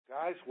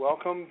Guys,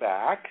 welcome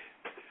back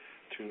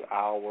to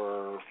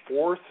our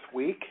fourth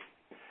week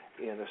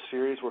in a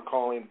series we're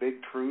calling Big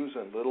Truths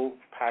and Little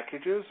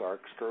Packages, our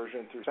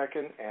excursion through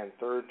 2nd and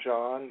 3rd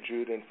John,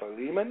 Jude, and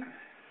Philemon.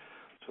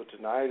 So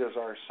tonight is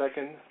our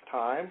second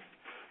time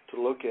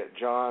to look at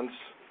John's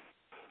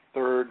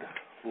third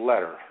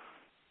letter.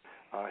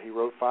 He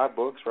wrote 5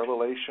 books,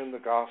 Revelation,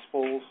 the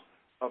Gospels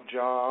of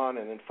John,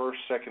 and then 1st,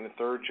 2nd, and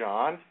 3rd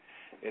John.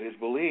 It is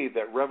believed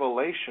that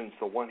Revelation's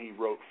the one he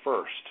wrote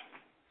first.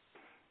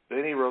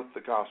 Then he wrote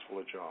the Gospel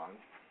of John,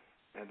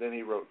 and then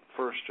he wrote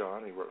 1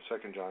 John, he wrote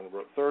 2 John, he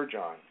wrote 3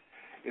 John.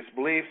 It's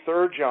believed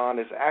 3 John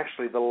is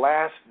actually the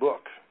last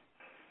book,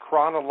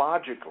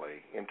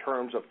 chronologically, in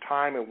terms of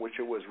time in which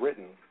it was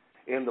written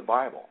in the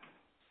Bible.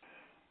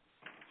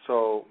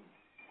 So,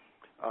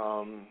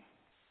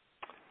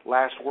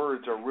 last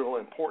words are real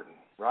important,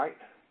 right?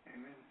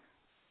 Amen.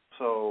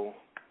 So,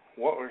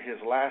 what were his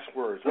last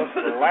words? What's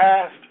the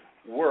last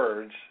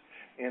words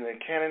in the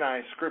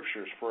canonized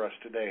scriptures for us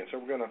today? And so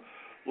we're going to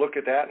look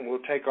at that, and we'll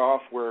take off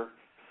where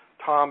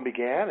Tom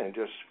began and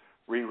just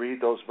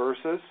reread those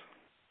verses.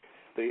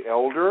 The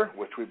elder,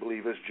 which we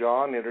believe is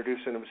John,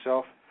 introducing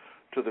himself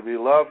to the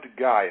beloved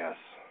Gaius.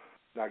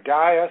 Now,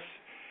 Gaius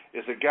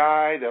is a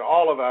guy that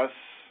all of us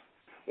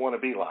want to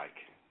be like.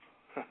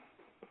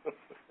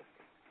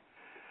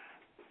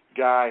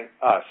 Guy,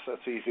 us.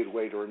 That's the easy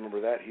way to remember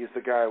that. He's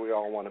the guy we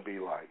all want to be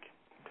like.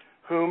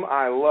 Whom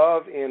I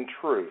love in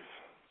truth.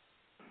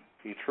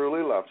 He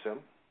truly loves him.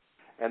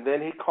 And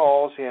then he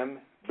calls him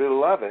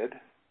beloved,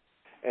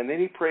 and then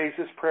he prays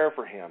his prayer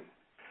for him.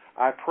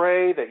 I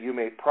pray that you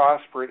may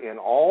prosper in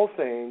all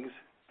things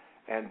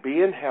and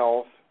be in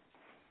health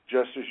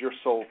just as your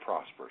soul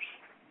prospers.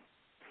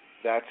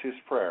 That's his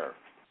prayer.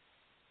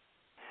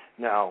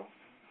 Now,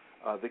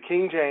 the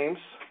King James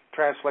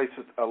translates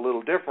it a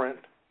little different.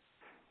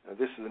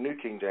 This is the New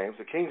King James.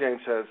 The King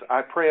James says,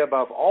 I pray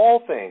above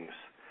all things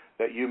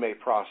that you may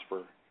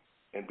prosper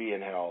and be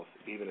in health,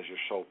 even as your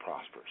soul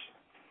prospers.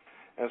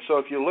 And so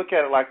if you look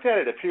at it like that,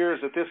 it appears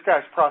that this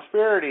guy's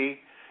prosperity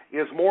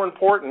is more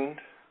important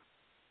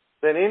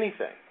than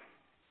anything.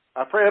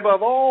 I pray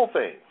above all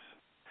things.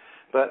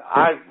 But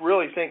I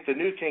really think the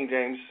New King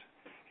James,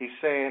 he's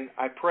saying,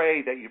 I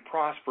pray that you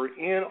prosper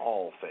in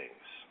all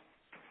things.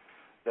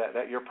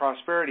 That your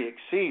prosperity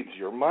exceeds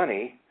your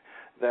money,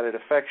 that it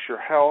affects your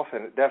health,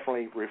 and it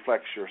definitely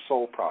reflects your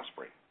soul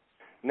prospering.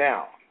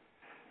 Now,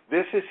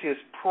 this is his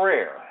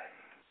prayer,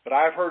 but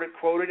I've heard it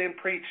quoted and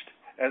preached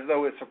as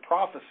though it's a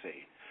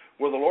prophecy,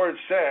 where the Lord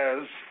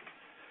says,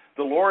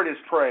 the Lord is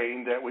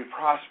praying that we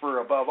prosper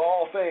above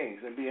all things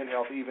and be in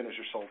health even as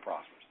your soul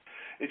prospers.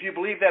 If you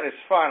believe that, it's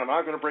fine. I'm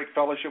not going to break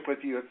fellowship with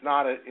you. It's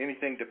not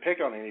anything to pick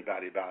on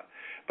anybody about.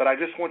 But I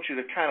just want you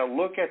to kind of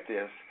look at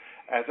this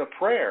as a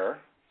prayer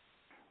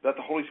that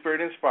the Holy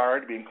Spirit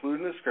inspired to be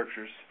included in the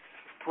Scriptures,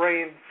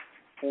 praying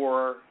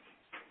for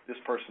this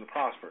person to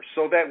prosper.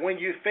 So that when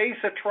you face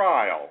a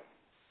trial,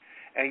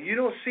 and you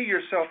don't see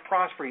yourself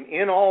prospering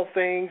in all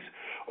things,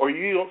 or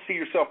you don't see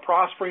yourself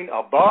prospering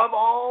above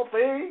all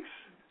things,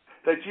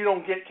 that you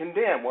don't get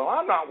condemned. Well,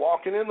 I'm not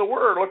walking in the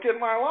Word. Look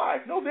at my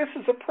life. No, this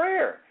is a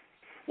prayer.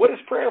 What is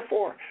prayer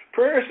for?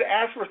 Prayer is to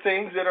ask for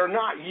things that are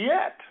not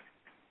yet,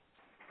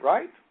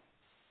 right?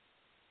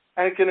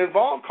 And it can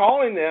involve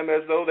calling them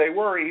as though they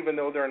were, even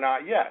though they're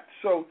not yet.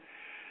 So,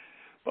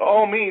 by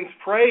all means,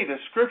 pray the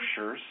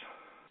Scriptures,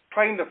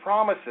 praying the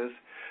promises,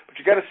 but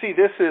you got to see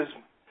this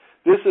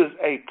is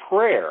a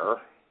prayer,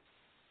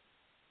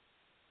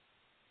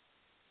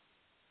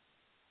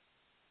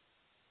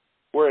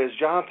 whereas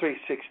John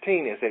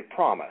 3:16 is a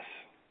promise.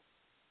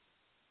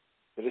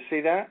 Did you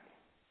see that?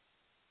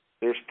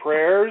 There's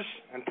prayers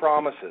and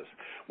promises.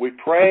 We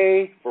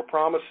pray for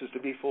promises to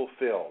be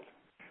fulfilled.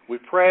 We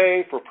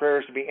pray for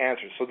prayers to be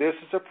answered. So this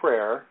is a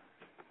prayer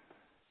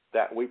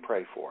that we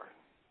pray for.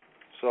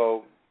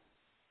 So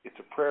it's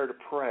a prayer to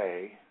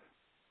pray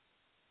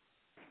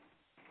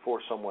for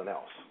someone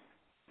else.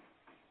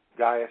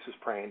 Gaius is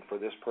praying for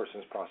this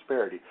person's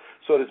prosperity.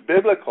 So it is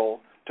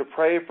biblical to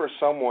pray for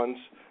someone's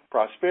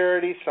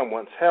prosperity,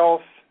 someone's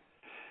health,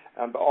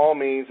 and by all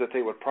means that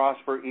they would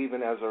prosper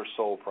even as their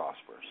soul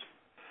prospers.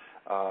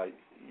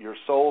 Your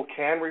soul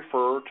can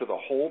refer to the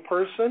whole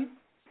person.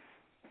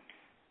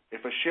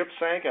 If a ship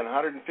sank and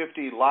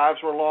 150 lives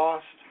were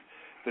lost,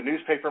 the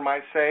newspaper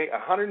might say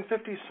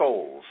 150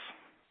 souls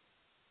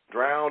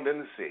drowned in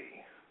the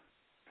sea.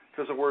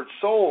 Because the word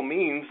soul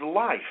means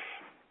life.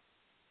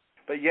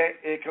 But yet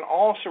it can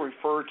also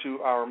refer to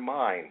our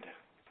mind,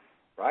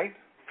 right?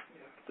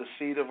 Yeah. The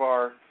seat of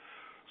our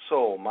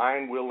soul,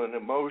 mind, will, and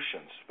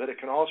emotions. But it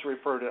can also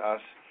refer to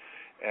us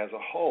as a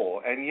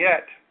whole. And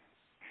yet,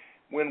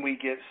 when we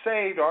get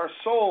saved, our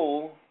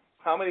soul,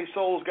 how many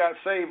souls got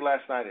saved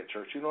last night at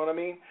church? You know what I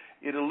mean?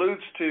 It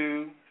alludes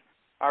to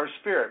our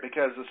spirit,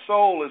 because the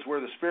soul is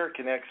where the spirit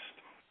connects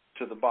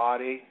to the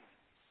body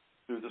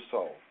through the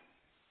soul.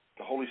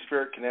 The Holy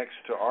Spirit connects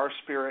to our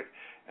spirit,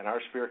 and our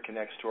spirit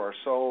connects to our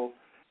soul,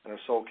 and our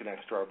soul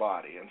connects to our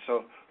body. And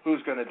so,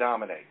 who's going to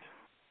dominate?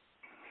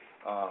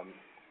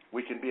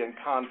 We can be in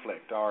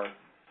conflict. Our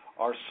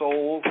Our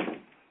soul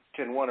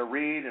can want to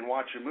read and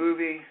watch a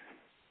movie.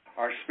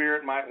 Our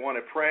spirit might want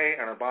to pray,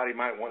 and our body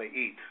might want to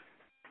eat.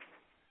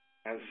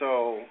 And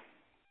so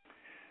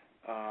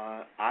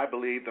I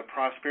believe the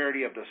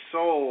prosperity of the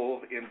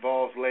soul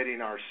involves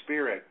letting our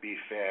spirit be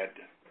fed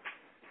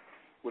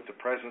with the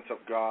presence of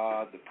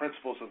God, the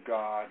principles of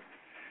God,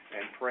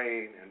 and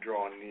praying and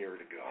drawing near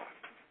to God.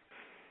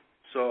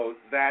 So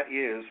that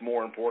is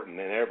more important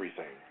than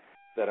everything,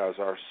 that as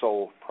our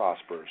soul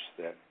prospers,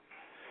 that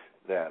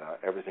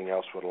everything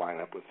else would line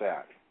up with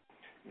that.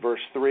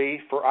 Verse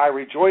 3, for I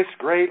rejoiced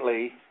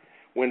greatly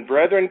when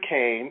brethren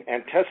came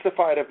and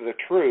testified of the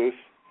truth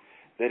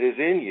that is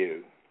in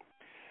you,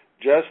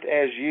 just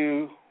as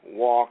you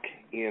walk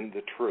in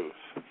the truth.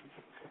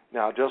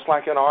 Now, just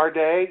like in our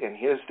day, in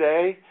his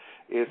day,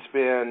 it's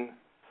been,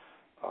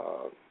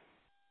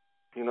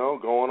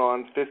 going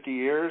on 50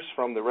 years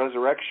from the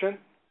resurrection,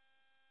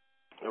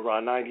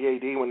 around 90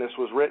 A.D. when this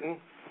was written.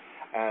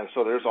 And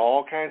so there's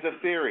all kinds of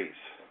theories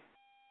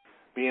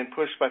being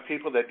pushed by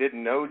people that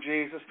didn't know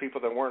Jesus,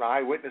 people that weren't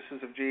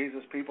eyewitnesses of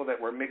Jesus, people that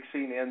were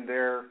mixing in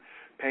their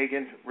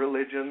pagan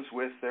religions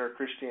with their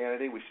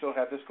Christianity. We still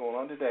have this going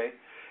on today.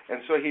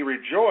 And so he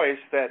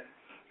rejoiced that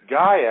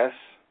Gaius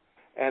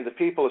and the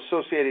people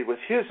associated with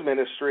his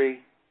ministry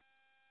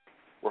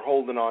were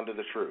holding on to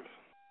the truth.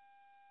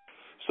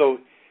 So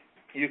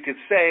you could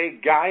say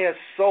Gaius'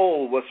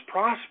 soul was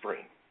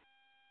prospering.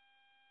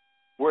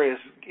 Whereas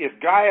if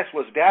Gaius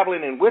was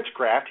dabbling in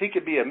witchcraft, he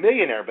could be a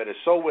millionaire, but his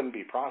soul wouldn't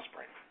be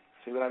prospering.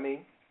 See what I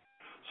mean?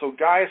 So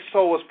Gaius'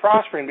 soul was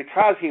prospering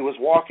because he was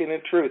walking in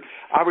truth.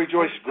 I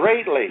rejoiced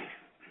greatly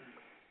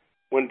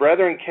when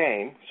brethren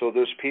came, so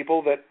there's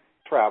people that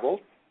traveled,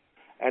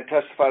 and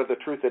testified of the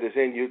truth that is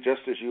in you,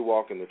 just as you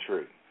walk in the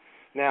truth.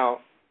 Now,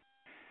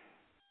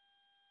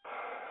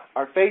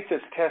 our faith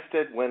is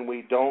tested when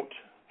we don't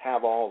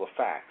have all the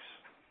facts,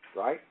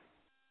 right?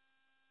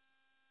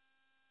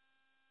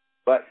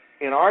 But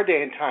in our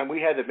day and time,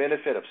 we had the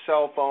benefit of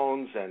cell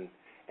phones and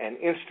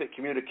instant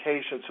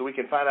communication, so we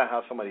can find out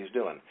how somebody's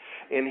doing.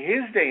 In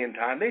his day and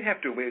time, they'd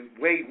have to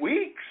wait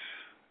weeks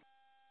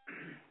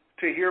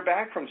to hear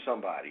back from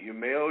somebody. You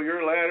mail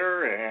your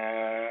letter,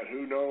 and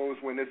who knows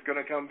when it's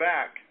going to come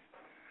back.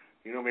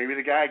 Maybe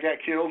the guy got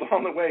killed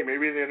on the way.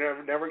 Maybe they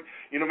never,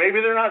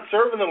 maybe they're not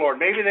serving the Lord.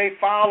 Maybe they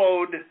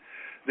followed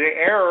the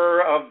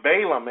error of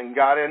Balaam and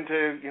got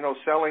into,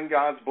 selling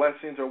God's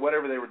blessings or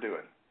whatever they were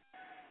doing.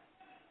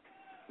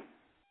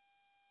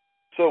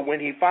 So when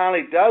he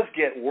finally does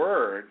get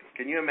word,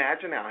 can you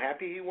imagine how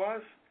happy he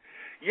was?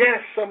 Yes,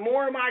 some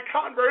more of my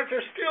converts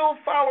are still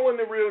following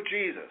the real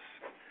Jesus.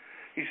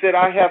 He said,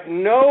 I have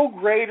no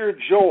greater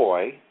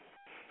joy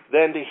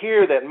than to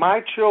hear that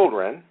my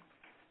children,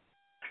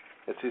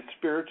 it's his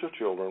spiritual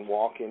children,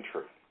 walk in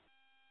truth.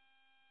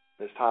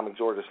 As Tom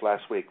exhorted us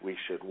last week, we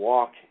should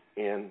walk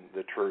in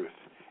the truth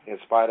in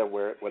spite of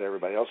what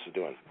everybody else is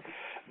doing.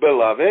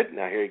 Beloved,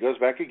 now here he goes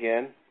back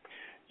again,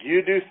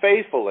 you do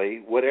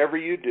faithfully whatever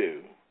you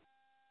do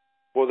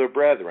for the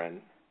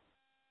brethren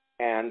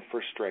and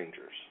for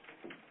strangers.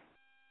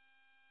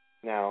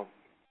 Now,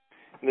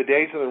 in the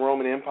days of the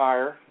Roman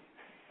Empire,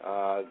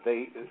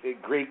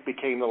 Greek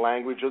became the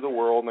language of the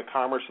world, and the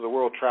commerce of the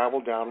world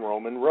traveled down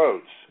Roman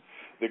roads.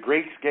 The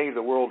Greeks gave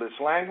the world its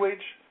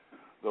language.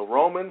 The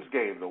Romans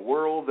gave the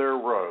world their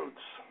roads.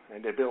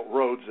 And they built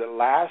roads that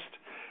last,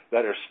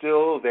 that are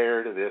still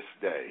there to this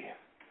day.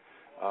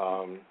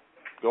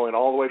 Going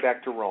all the way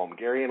back to Rome.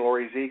 Gary and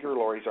Lori Ziegler.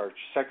 Lori's our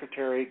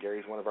secretary.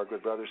 Gary's one of our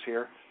good brothers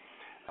here.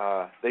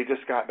 They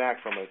just got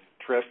back from a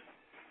trip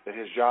that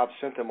his job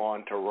sent them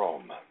on to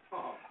Rome.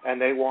 And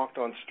they walked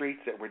on streets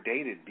that were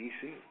dated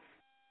B.C.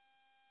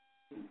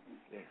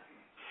 Yeah.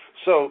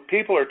 So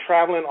people are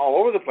traveling all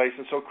over the place,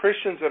 and so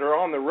Christians that are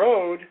on the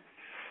road,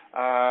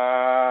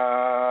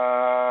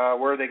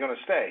 where are they going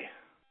to stay?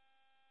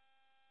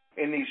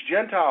 In these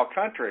Gentile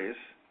countries,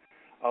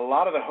 a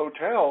lot of the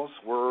hotels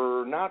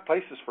were not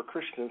places for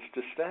Christians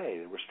to stay.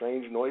 There were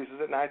strange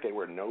noises at night. They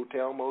were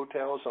no-tell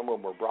motels. Some of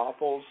them were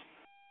brothels.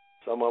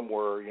 Some of them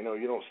were, you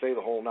don't stay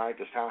the whole night.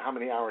 Just how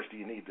many hours do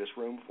you need this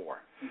room for?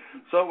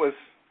 So it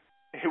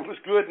was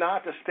good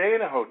not to stay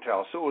in a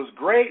hotel. So it was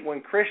great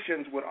when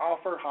Christians would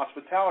offer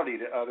hospitality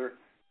to other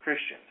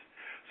Christians.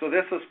 So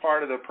this was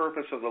part of the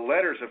purpose of the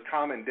letters of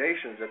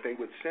commendations that they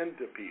would send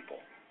to people.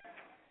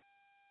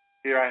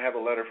 Here I have a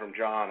letter from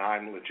John,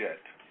 I'm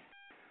legit.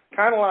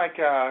 Kind of like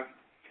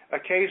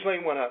occasionally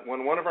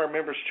when one of our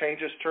members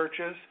changes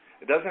churches,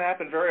 it doesn't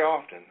happen very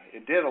often.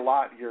 It did a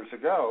lot years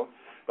ago,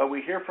 but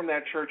we hear from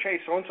that church, hey,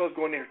 so-and-so's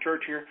going to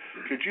church here.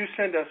 Could you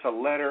send us a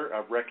letter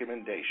of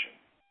recommendation?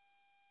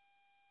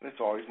 It's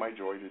always my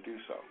joy to do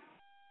so.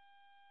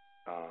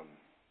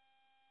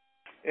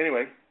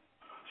 Anyway,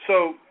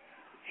 so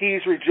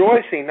he's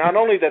rejoicing not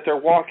only that they're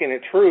walking in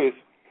truth,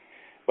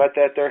 but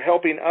that they're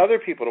helping other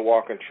people to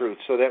walk in truth,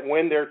 so that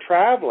when they're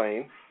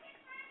traveling,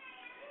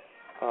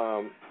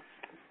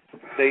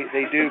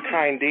 they do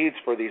kind deeds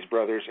for these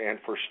brothers and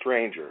for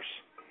strangers.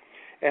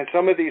 And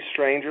some of these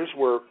strangers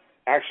were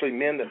actually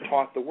men that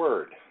taught the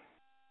word.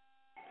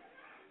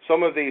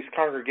 some of these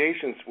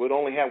congregations would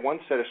only have one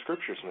set of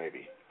scriptures,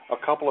 maybe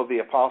a couple of the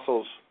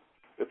apostles'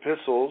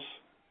 epistles,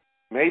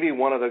 maybe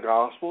one of the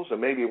Gospels, and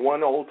maybe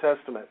one Old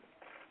Testament,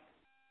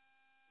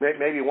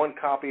 maybe one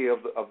copy of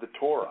the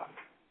Torah,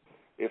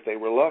 if they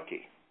were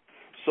lucky.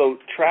 So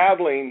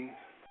traveling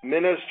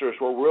ministers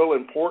were real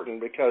important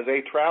because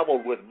they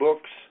traveled with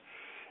books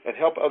and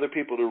helped other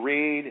people to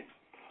read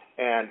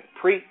and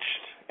preached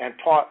and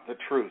taught the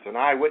truth, and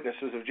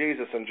eyewitnesses of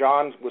Jesus. And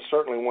John was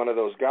certainly one of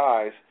those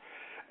guys.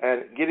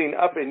 And getting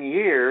up in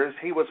years,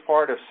 he was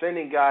part of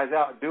sending guys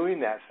out doing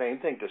that same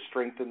thing to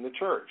strengthen the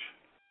church.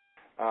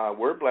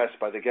 We're blessed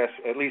by the guest,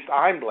 at least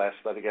I'm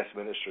blessed by the guest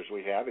ministers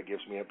we have. It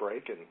gives me a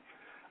break, and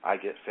I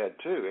get fed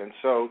too. And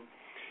so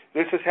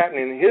this is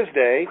happening in his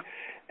day,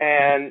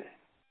 and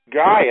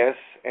Gaius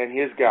and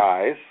his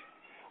guys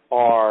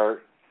are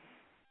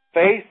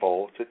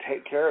faithful to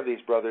take care of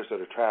these brothers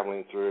that are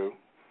traveling through,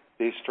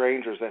 these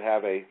strangers that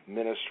have a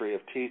ministry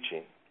of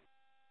teaching.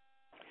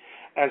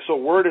 And so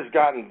word has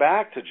gotten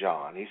back to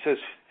John. He says,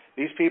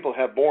 these people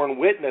have borne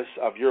witness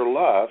of your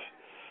love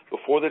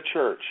before the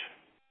church.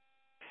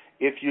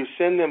 If you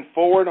send them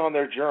forward on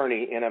their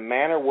journey in a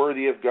manner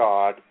worthy of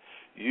God,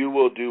 you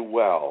will do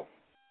well.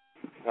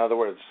 In other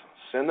words,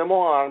 send them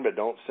on, but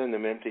don't send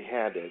them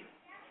empty-handed.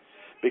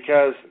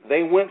 Because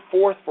they went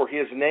forth for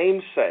his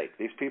name's sake.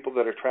 These people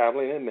that are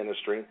traveling and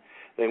ministering,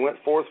 they went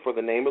forth for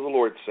the name of the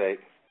Lord's sake,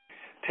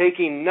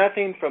 taking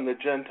nothing from the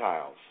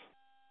Gentiles.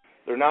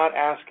 They're not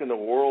asking the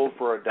world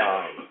for a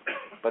dime,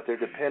 but they're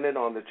dependent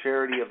on the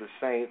charity of the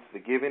saints, the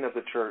giving of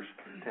the church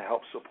to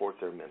help support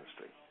their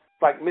ministry.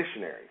 Like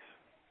missionaries.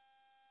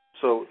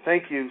 So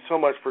thank you so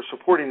much for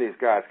supporting these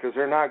guys, because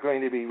they're not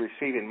going to be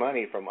receiving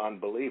money from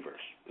unbelievers.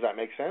 Does that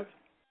make sense?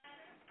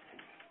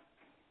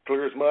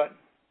 Clear as mud?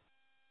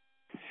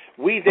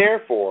 We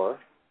therefore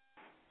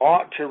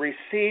ought to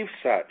receive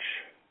such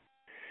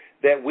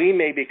that we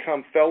may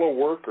become fellow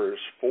workers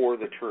for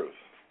the truth.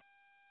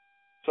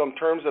 So in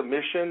terms of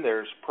mission,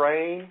 there's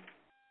praying,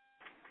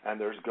 and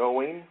there's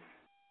going,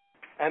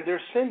 and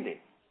there's sending.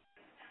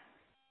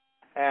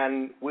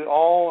 And we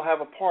all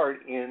have a part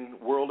in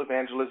world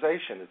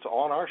evangelization. It's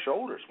on our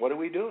shoulders. What are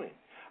we doing?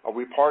 Are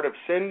we part of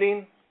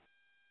sending?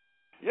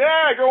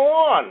 Yeah, go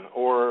on.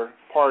 Or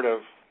part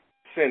of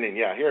sending?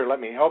 Yeah, here, let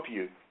me help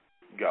you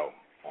go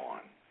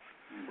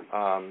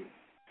on.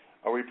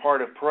 Are we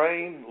part of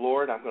praying?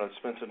 Lord, I'm going to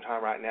spend some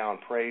time right now and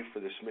pray for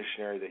this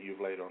missionary that you've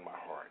laid on my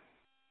heart.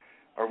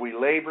 Are we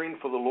laboring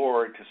for the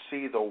Lord to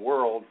see the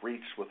world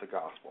reached with the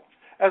gospel,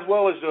 as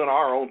well as doing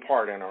our own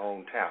part in our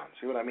own town?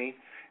 See what I mean?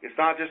 It's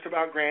not just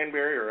about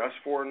Granbury or Us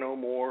Four No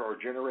More or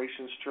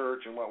Generations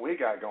Church and what we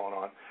got going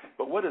on,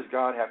 but what does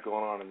God have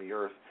going on in the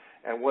earth,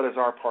 and what is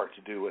our part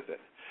to do with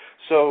it?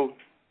 So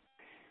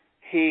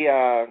he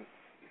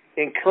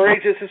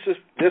encourages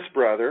this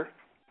brother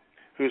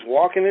who's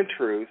walking in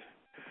truth,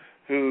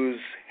 who's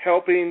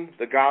helping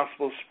the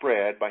gospel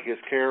spread by his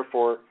care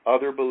for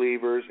other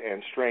believers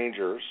and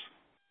strangers.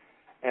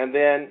 And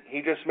then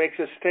he just makes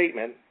a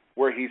statement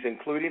where he's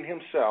including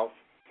himself.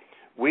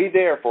 We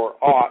therefore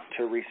ought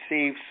to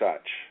receive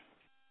such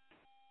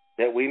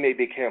that we may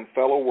become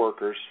fellow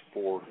workers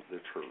for the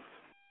truth.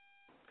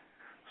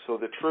 So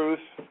the truth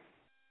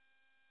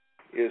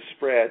is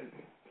spread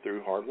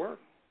through hard work.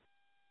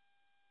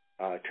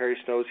 Terry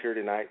Snow's here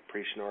tonight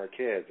preaching to our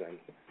kids, and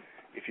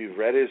if you've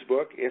read his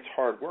book, it's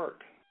hard work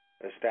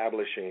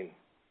establishing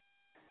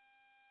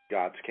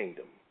God's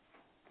kingdom.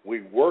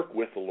 We work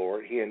with the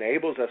Lord. He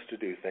enables us to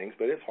do things,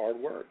 but it's hard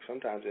work.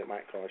 Sometimes it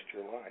might cost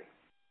your life.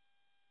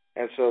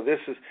 And so this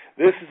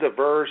is a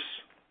verse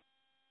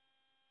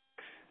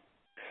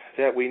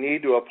that we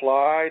need to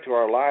apply to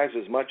our lives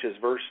as much as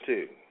verse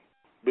 2.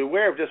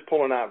 Beware of just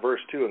pulling out verse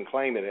 2 and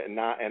claiming it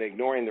and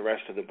ignoring the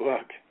rest of the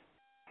book.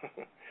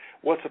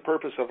 What's the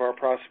purpose of our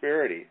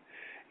prosperity?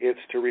 It's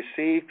to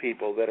receive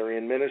people that are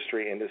in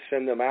ministry and to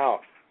send them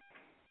out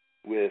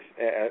with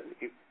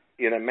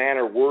in a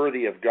manner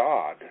worthy of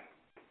God.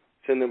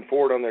 Send them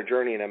forward on their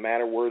journey in a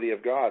manner worthy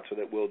of God so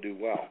that we'll do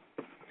well.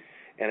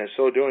 And in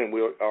so doing,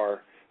 we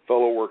are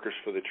fellow workers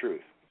for the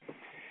truth.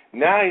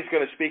 Now he's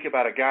going to speak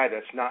about a guy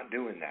that's not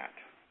doing that.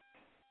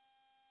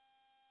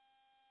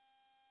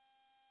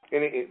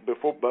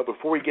 But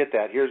before we get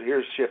that,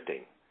 here's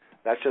shifting.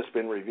 That's just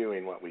been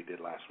reviewing what we did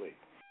last week.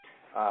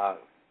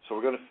 So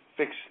we're going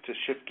to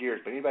shift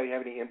gears. But anybody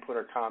have any input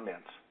or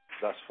comments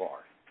thus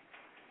far?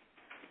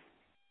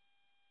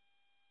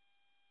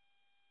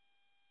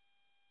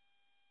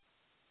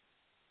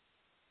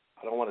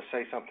 I don't want to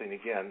say something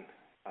again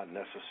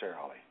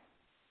unnecessarily.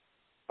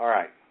 All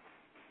right.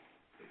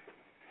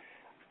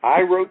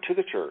 I wrote to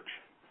the church.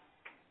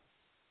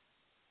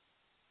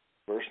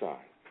 Verse 9.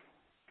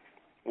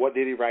 What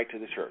did he write to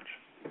the church?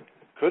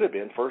 Could have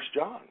been 1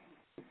 John.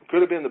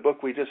 Could have been the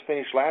book we just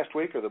finished last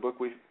week or the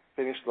book we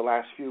finished the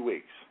last few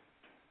weeks.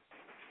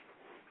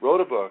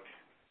 Wrote a book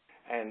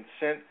and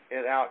sent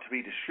it out to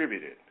be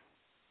distributed.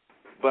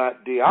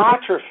 But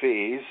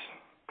Diotrephes,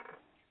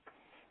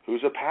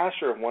 who's a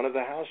pastor of one of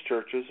the house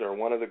churches or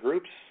one of the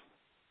groups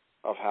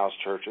of house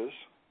churches,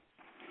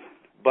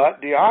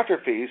 But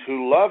Diotrephes,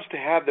 who loves to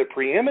have the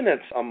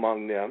preeminence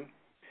among them,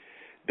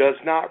 does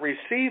not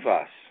receive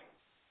us.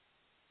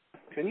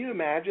 Can you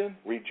imagine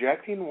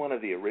rejecting one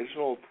of the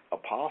original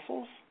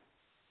apostles?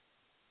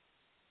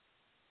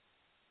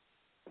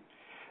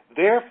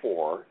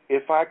 Therefore,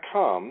 if I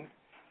come,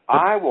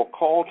 I will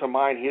call to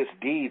mind his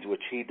deeds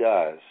which he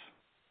does,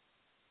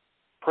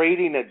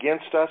 prating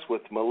against us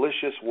with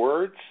malicious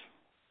words.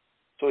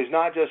 So he's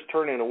not just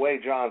turning away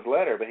John's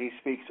letter, but he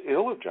speaks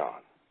ill of John.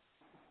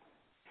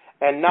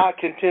 And not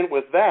content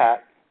with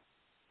that,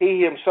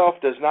 he himself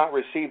does not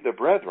receive the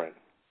brethren,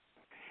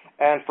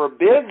 and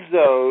forbids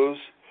those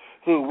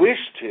who wish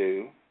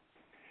to,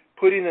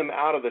 putting them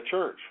out of the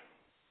church.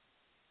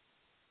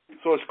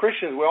 So as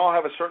Christians, we all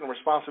have a certain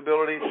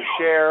responsibility to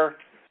share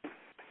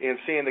in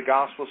seeing the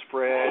gospel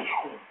spread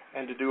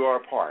and to do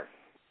our part.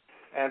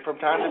 And from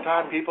time to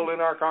time, people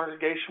in our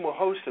congregation will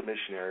host a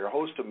missionary or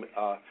host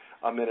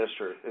a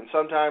minister. And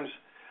sometimes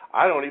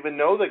I don't even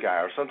know the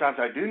guy, or sometimes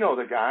I do know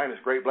the guy, and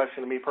it's a great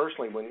blessing to me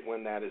personally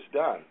when that is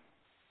done.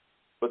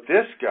 But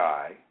this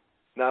guy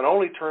not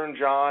only turned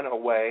John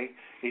away,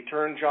 he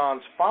turned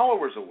John's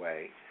followers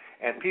away,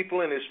 and people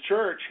in his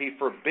church, he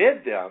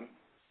forbid them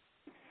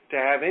to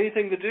have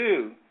anything to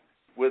do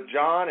with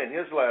John and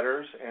his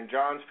letters and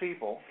John's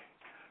people,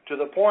 to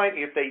the point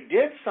if they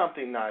did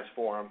something nice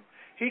for him,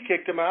 he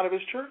kicked them out of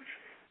his church.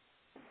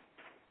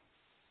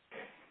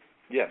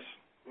 Yes?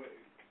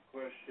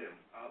 Question.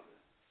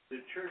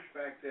 The church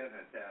back then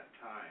at that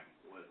time,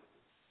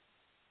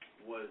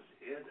 was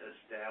it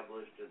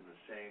established in the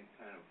same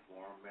kind of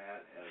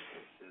format as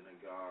the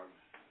synagogues?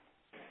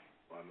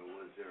 I mean,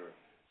 was there,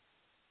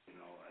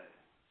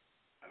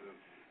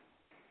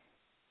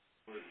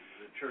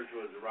 the church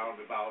was around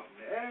about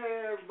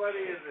and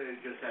everybody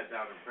just sat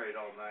down and prayed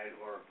all night,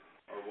 or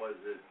was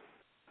it,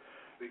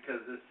 because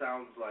this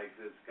sounds like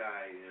this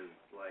guy is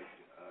like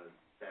a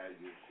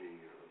Sadducee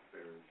or a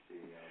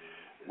Pharisee.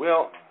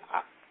 Well,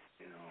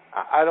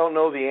 I don't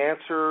know the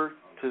answer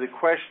to the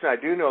question. I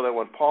do know that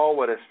when Paul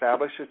would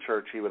establish a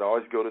church, he would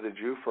always go to the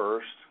Jew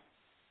first,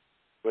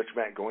 which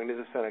meant going to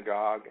the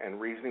synagogue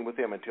and reasoning with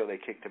them until they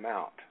kicked him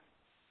out.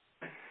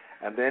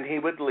 And then he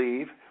would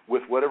leave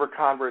with whatever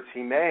converts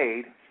he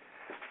made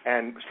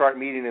and start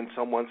meeting in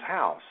someone's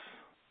house.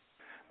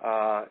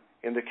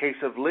 In the case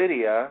of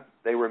Lydia,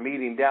 they were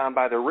meeting down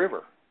by the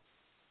river.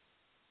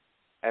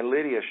 And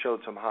Lydia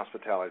showed some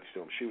hospitality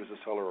to him. She was the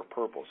seller of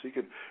purple. So you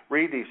could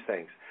read these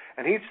things.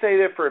 And he'd stay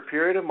there for a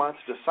period of months,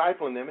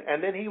 discipling them,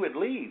 and then he would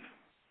leave,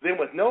 then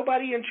with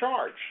nobody in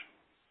charge.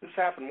 This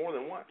happened more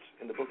than once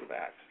in the book of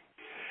Acts.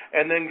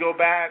 And then go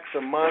back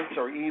some months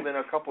or even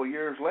a couple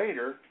years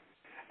later,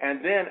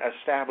 and then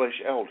establish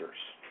elders.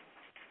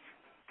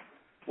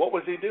 What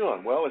was he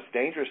doing? Well, it's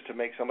dangerous to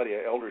make somebody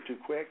an elder too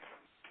quick.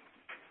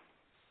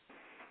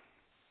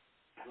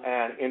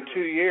 And in 2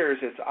 years,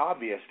 it's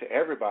obvious to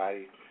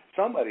everybody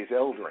somebody's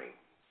eldering.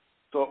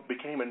 So it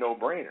became a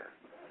no-brainer.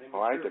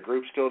 All right, the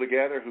group's still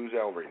together. Who's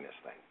eldering this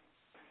thing?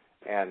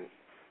 And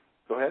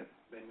go ahead.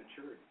 They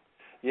matured.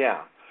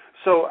 Yeah.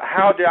 So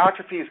how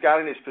Diotrephes got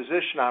in his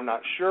position, I'm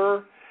not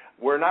sure.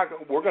 We're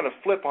going to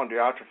flip on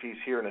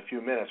Diotrephes here in a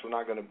few minutes. We're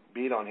not going to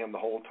beat on him the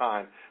whole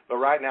time. But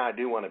right now I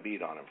do want to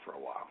beat on him for a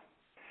while.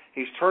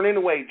 He's turning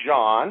away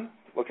John.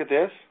 Look at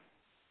this.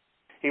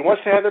 He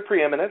wants to have the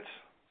preeminence,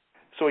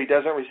 so he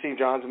doesn't receive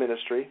John's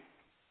ministry.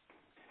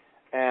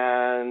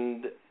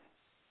 And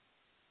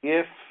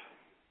if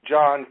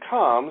John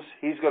comes,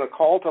 he's going to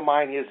call to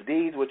mind his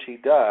deeds, which he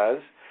does.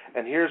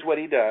 And here's what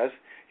he does.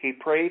 He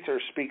prates or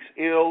speaks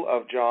ill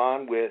of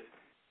John with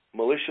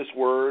malicious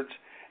words,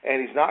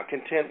 and he's not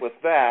content with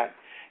that.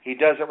 He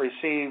doesn't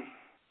receive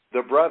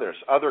the brothers,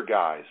 other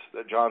guys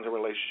that John's in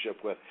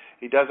relationship with.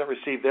 He doesn't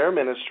receive their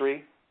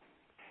ministry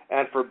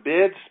and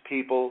forbids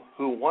people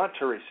who want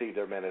to receive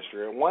their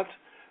ministry or want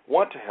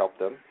to help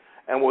them,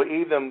 and will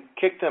even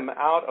kick them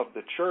out of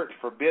the church,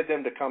 forbid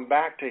them to come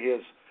back to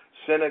his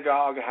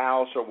synagogue,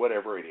 house, or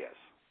whatever it is.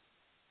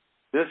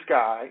 This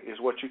guy is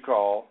what you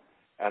call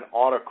an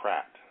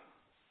autocrat,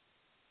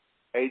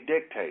 a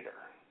dictator.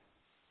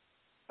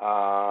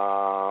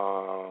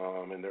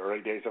 In the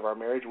early days of our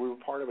marriage, we were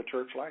part of a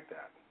church like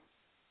that.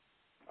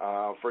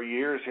 For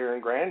years here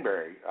in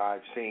Granbury,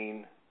 I've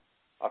seen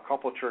a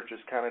couple churches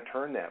kind of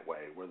turn that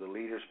way, where the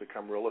leaders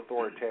become real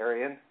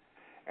authoritarian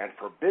and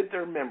forbid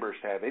their members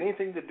to have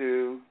anything to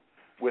do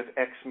with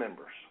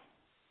ex-members.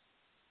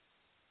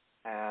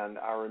 And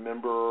I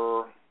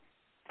remember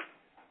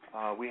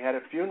we had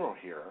a funeral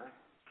here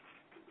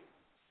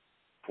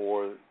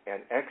for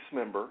an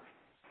ex-member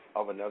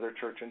of another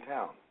church in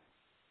town.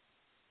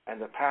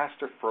 And the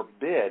pastor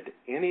forbid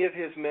any of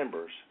his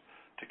members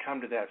to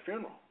come to that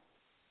funeral.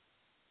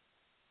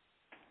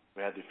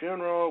 We had the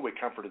funeral, we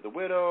comforted the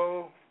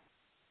widow,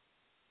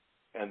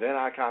 and then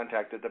I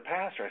contacted the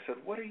pastor. I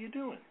said, "What are you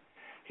doing?"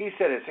 He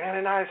said, "It's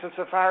Ananias and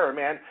Sapphira,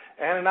 man.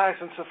 Ananias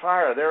and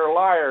Sapphira, they're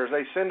liars.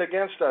 They sinned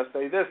against us.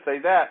 They this, they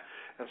that.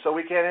 And so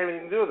we can't have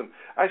anything to do with them."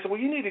 I said, "Well,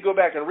 you need to go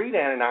back and read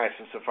Ananias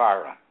and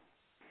Sapphira.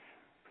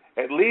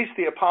 At least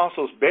the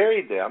apostles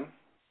buried them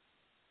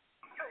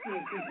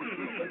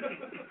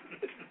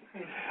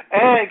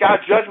And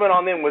God's judgment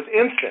on them was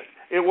instant.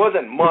 It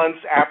wasn't months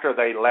after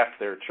they left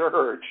their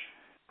church.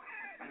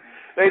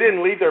 They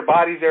didn't leave their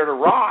bodies there to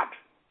rot.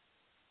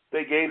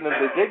 They gave them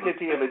the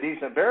dignity of a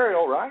decent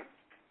burial, right?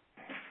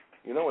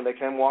 You know, when they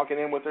came walking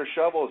in with their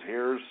shovels,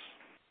 here's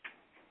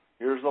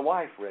the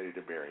wife ready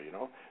to bury. You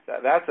know,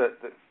 that's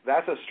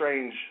a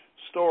strange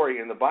story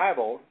in the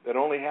Bible that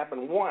only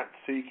happened once.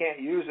 So you can't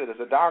use it as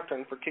a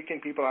doctrine for kicking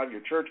people out of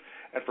your church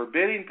and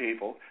forbidding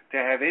people to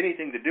have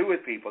anything to do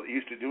with people that you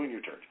used to do in your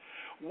church.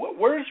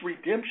 Where's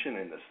redemption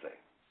in this thing?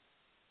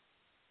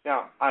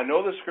 Now, I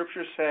know the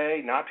scriptures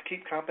say not to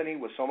keep company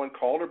with someone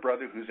called a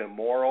brother who's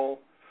immoral,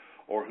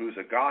 or who's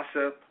a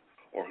gossip,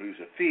 or who's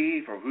a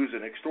thief, or who's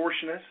an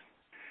extortionist.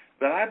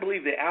 But I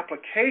believe the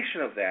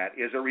application of that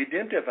is a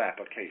redemptive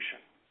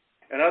application.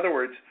 In other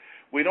words,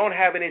 we don't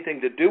have anything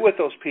to do with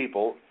those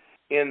people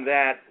in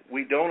that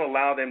we don't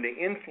allow them to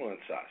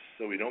influence us.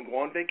 So we don't go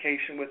on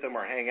vacation with them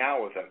or hang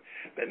out with them.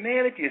 But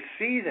man, if you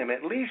see them,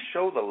 at least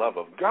show the love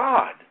of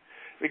God.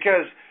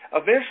 Because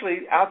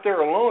eventually, out there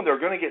alone, they're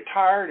going to get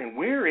tired and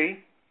weary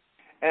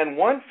and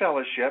want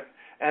fellowship.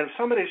 And if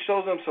somebody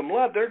shows them some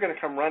love, they're going to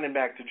come running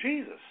back to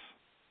Jesus.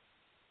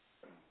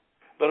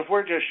 But if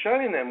we're just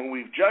shunning them and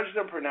we've judged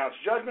them, pronounced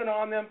judgment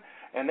on them,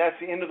 and that's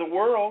the end of the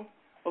world,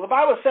 well, the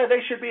Bible said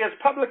they should be as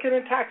publican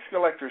and tax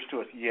collectors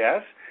to us.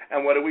 Yes.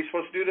 And what are we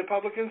supposed to do to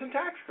publicans and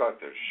tax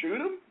collectors? Shoot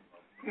them?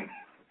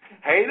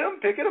 Hate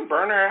them? Picket them?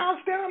 Burn their house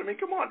down? I mean,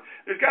 come on.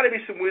 There's got to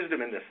be some wisdom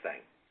in this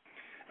thing.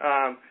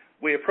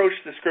 We approach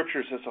the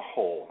scriptures as a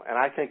whole, and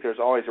I think there's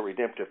always a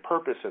redemptive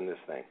purpose in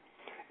this thing.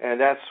 And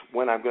that's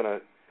when I'm going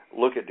to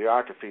look at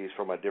Diotrephes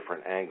from a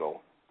different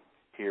angle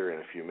here in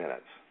a few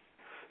minutes.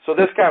 So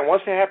this guy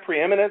wants to have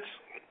preeminence.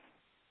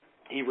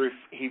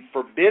 He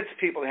forbids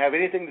people to have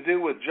anything to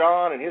do with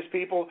John and his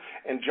people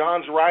and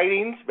John's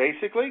writings,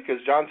 basically,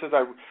 because John says,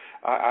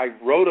 I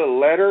wrote a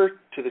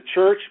letter to the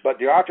church, but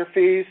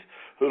Diotrephes,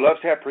 who loves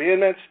to have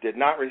preeminence, did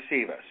not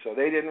receive us. So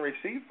they didn't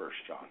receive 1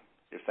 John,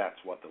 if that's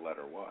what the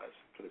letter was.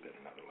 Could have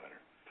been another letter.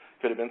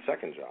 Could have been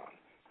 2 John.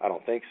 I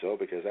don't think so,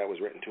 because that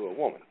was written to a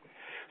woman.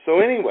 So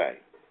anyway,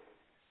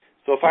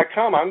 so if I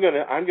come, I'm going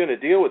to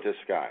deal with this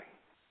guy.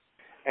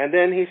 And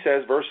then he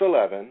says, verse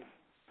 11,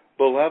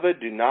 Beloved,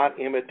 do not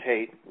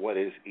imitate what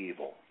is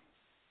evil.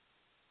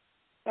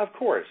 Now, of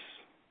course,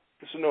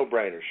 this is a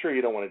no-brainer. Sure,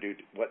 you don't want to do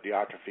what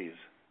Diotrephes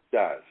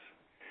does.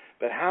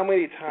 But how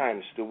many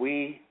times do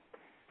we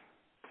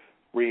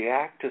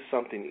react to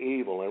something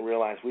evil and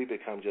realize we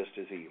become just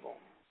as evil?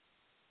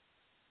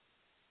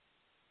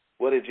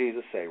 What did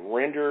Jesus say?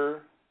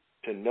 Render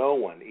to no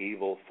one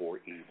evil for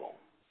evil.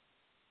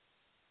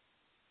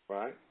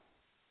 Right?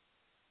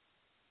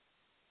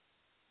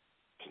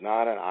 It's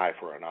not an eye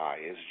for an eye.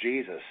 It's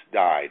Jesus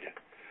died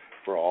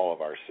for all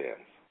of our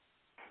sins.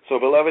 So,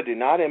 beloved, do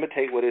not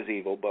imitate what is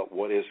evil, but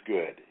what is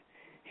good.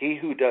 He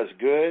who does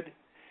good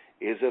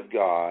is of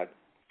God,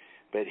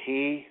 but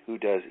he who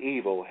does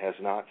evil has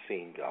not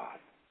seen God.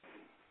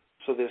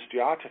 So this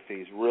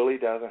Diotrephes really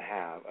doesn't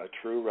have a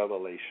true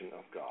revelation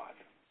of God.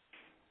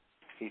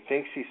 He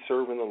thinks he's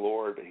serving the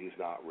Lord, but he's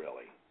not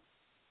really.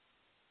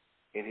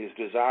 In his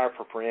desire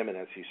for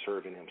preeminence, he's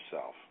serving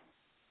himself.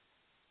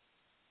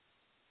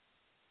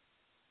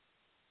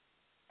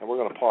 And we're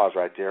going to pause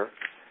right there.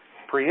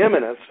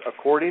 Preeminence,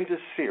 according to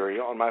Siri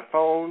on my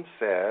phone,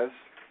 says,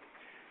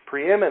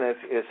 preeminence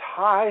is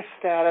high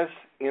status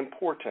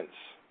importance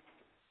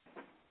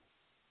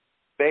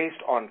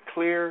based on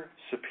clear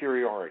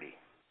superiority.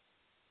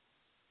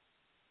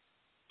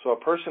 So a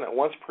person that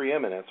wants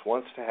preeminence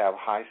wants to have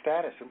high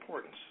status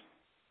importance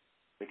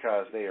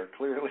because they are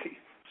clearly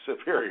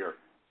superior.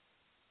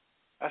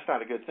 That's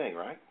not a good thing,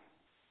 right?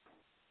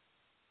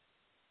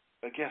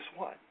 But guess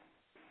what?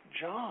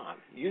 John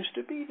used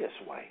to be this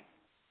way.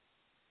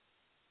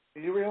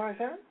 Did you realize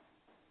that?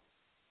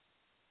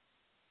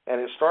 And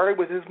it started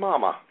with his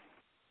mama.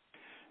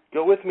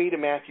 Go with me to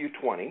Matthew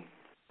 20.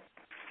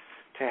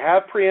 To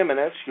have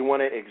preeminence, you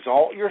want to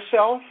exalt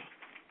yourself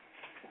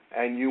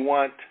and you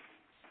want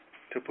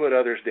to put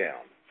others down.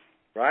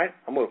 Right?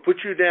 I'm going to put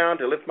you down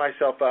to lift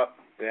myself up.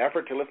 In an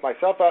effort to lift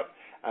myself up,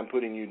 I'm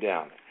putting you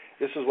down.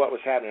 This is what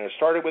was happening. It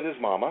started with his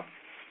mama.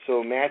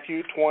 So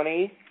Matthew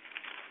 20.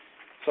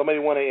 Somebody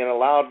want to, in a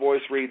loud voice,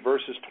 read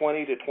verses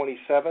 20 to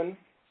 27?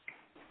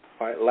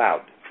 All right,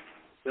 loud.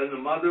 Then the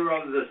mother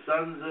of the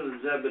sons of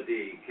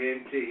Zebedee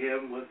came to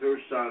him with her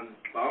son,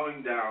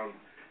 bowing down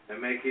and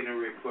making a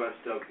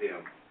request of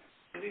him.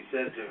 And he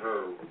said to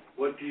her,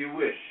 What do you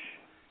wish?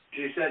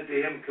 She said to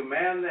him,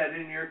 Command that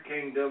in your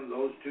kingdom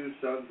those 2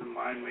 sons of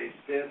mine may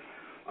sit,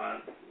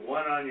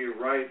 one on your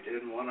right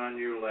and one on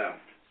your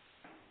left.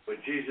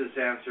 But Jesus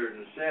answered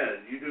and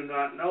said, You do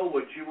not know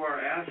what you are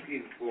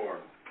asking for.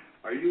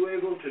 Are you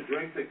able to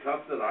drink the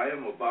cup that I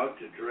am about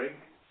to drink?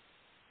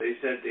 They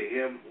said to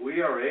him, We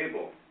are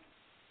able.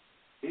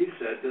 He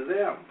said to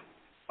them,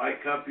 My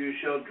cup you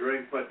shall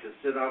drink, but to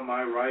sit on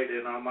my right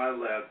and on my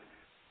left,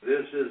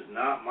 this is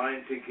not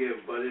mine to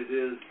give, but it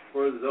is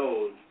for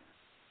those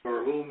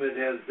for whom it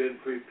has been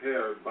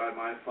prepared by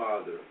my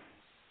Father.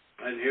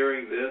 On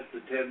hearing this,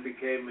 the 10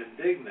 became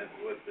indignant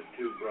with the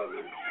 2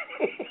 brothers.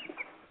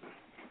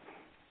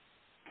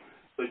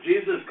 But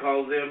Jesus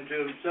called them to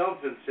himself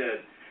and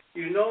said,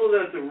 "You know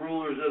that the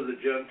rulers of the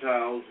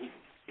Gentiles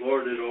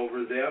lord it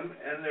over them,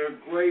 and their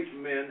great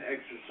men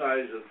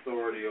exercise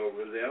authority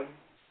over them.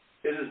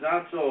 It is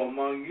not so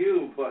among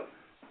you, but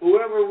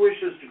whoever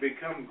wishes to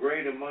become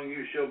great among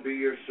you shall be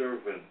your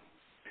servant,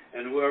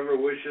 and whoever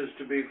wishes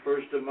to be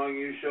first among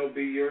you shall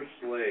be your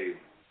slave.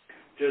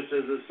 Just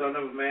as the Son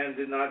of Man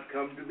did not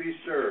come to be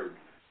served,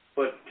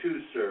 but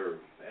to serve,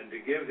 and to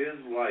give his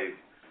life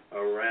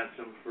a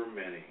ransom for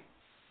many."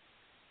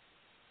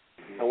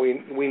 And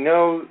we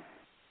know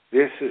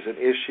this is an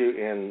issue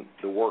in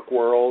the work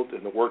world,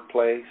 in the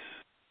workplace.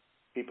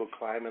 People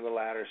climbing the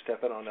ladder,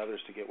 stepping on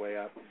others to get way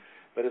up.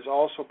 But it's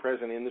also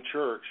present in the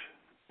church.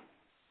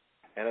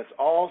 And it's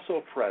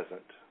also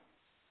present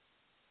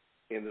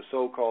in the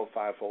so-called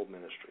fivefold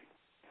ministry.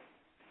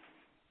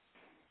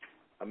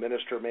 A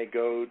minister may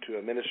go to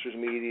a minister's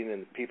meeting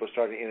and people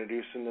start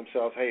introducing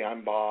themselves. Hey,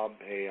 I'm Bob.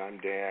 Hey, I'm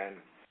Dan.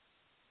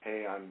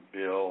 Hey, I'm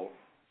Bill.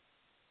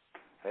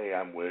 Hey,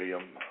 I'm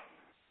William.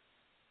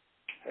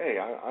 Hey,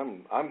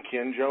 I'm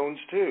Ken Jones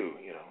too,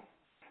 you know.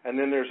 And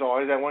then there's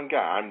always that one guy.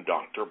 I'm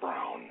Dr.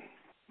 Brown.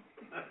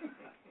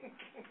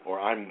 Or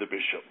I'm the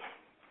bishop.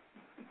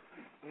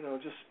 You know,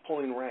 just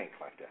pulling rank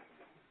like that.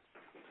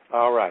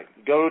 All right,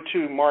 go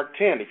to Mark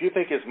 10. If you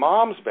think his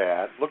mom's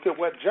bad, look at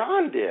what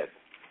John did.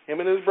 Him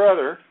and his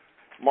brother,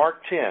 Mark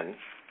 10.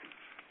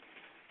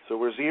 So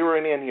we're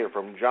zeroing in here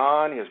from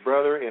John, his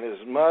brother, and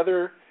his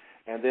mother,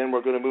 and then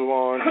we're going to move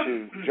on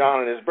to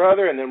John and his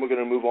brother, and then we're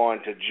going to move on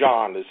to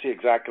John to see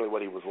exactly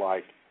what he was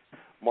like.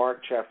 Mark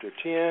chapter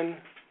 10,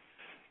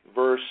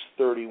 verse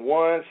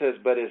 31 says,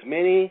 But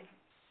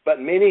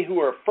many who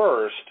are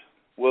first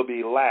will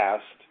be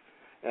last,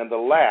 and the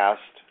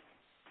last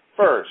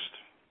first.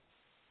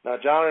 Now,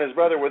 John and his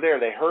brother were there.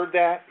 They heard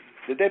that.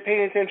 Did they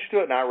pay attention to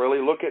it? Not really.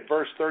 Look at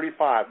verse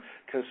 35.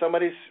 Can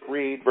somebody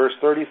read verse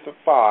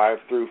 35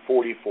 through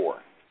 44?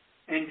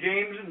 And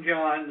James and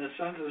John, the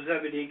sons of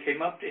Zebedee,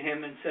 came up to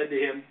him and said to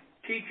him,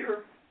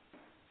 Teacher,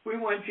 we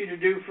want you to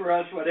do for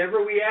us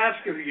whatever we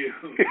ask of you.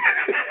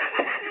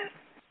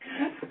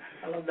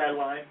 I love that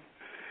line.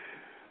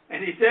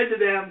 And he said to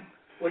them,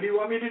 What do you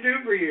want me to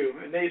do for you?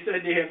 And they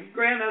said to him,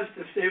 Grant us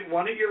to sit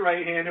one at your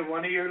right hand and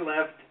one at your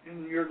left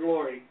in your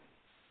glory.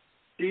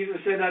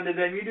 Jesus said unto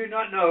them, You do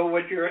not know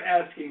what you are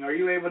asking. Are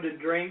you able to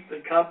drink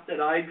the cup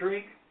that I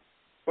drink,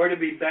 or to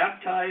be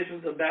baptized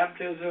with the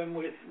baptism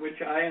with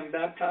which I am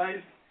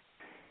baptized?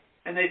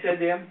 And they said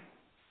to him,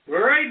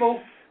 We're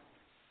able.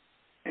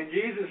 And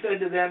Jesus said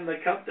to them, The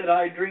cup that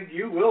I drink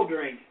you will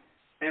drink,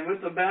 and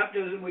with the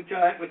baptism with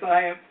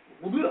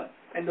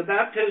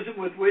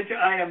which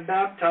I am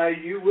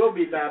baptized you will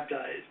be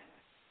baptized.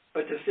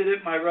 But to sit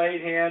at my right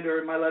hand or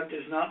at my left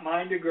is not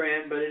mine to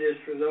grant, but it is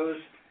for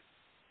those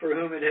for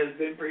whom it has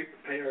been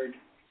prepared.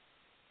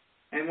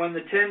 And when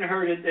the 10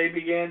 heard it, they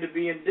began to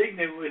be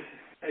indignant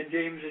at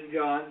James and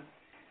John.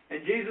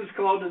 And Jesus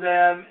called to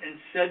them and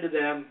said to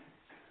them,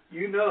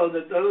 You know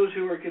that those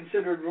who are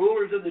considered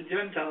rulers of the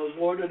Gentiles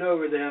lord it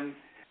over them,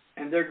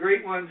 and their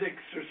great ones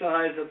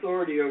exercise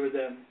authority over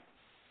them.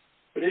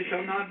 But it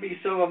shall not be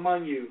so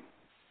among you.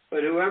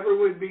 But whoever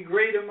would be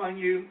great among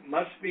you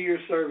must be your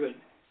servant,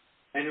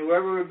 and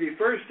whoever would be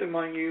first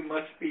among you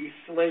must be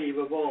slave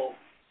of all.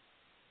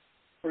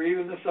 For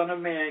even the Son of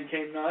Man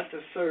came not to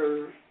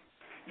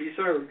be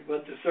served,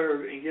 but to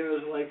serve and give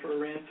his life for a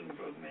ransom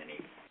for many.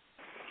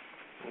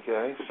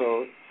 Okay,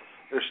 so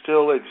they're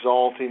still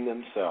exalting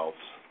themselves.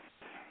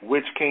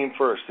 Which came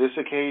first, this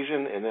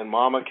occasion, and then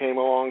Mama came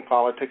along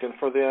politicking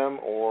for them,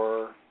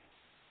 or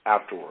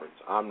afterwards?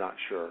 I'm not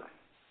sure.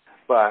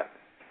 But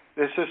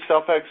this is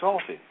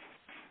self-exalting,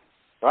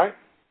 right?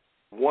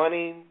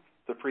 Wanting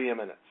the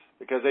preeminence.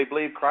 Because they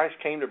believe Christ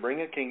came to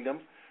bring a kingdom.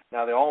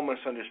 Now, they all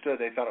misunderstood.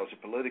 They thought it was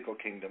a political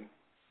kingdom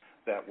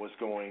that was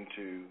going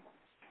to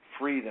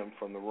free them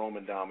from the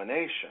Roman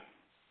domination.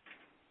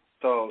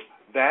 So,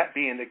 that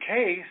being the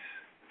case,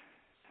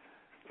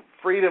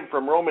 freedom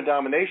from Roman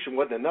domination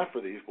wasn't enough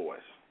for these boys.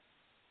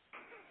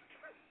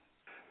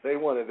 They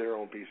wanted their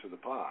own piece of the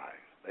pie.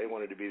 They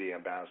wanted to be the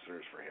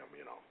ambassadors for him,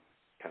 you know,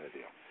 kind of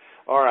deal.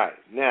 All right,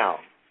 now,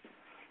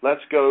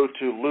 let's go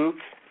to Luke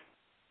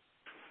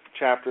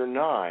chapter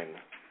 9.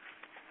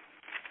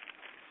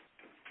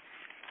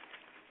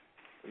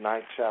 The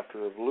 9th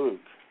chapter of Luke.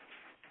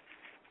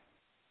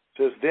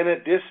 It says, Then a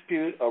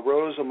dispute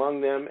arose among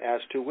them as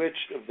to which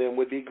of them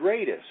would be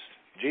greatest.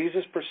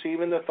 Jesus,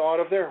 perceiving the thought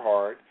of their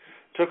heart,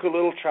 took a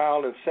little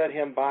child and set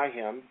him by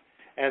him,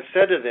 and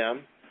said to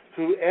them,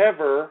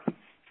 Whoever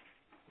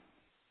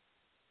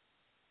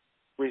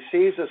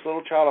receives this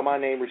little child in my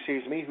name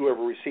receives me.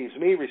 Whoever receives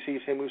me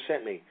receives him who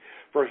sent me.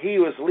 For he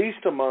who is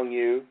least among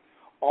you,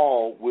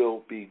 all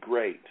will be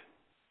great.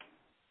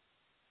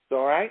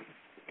 All right?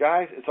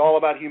 Guys, it's all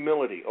about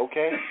humility,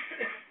 okay?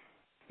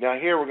 Now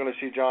here we're going to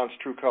see John's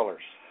true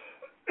colors.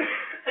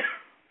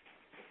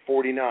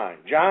 49.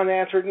 John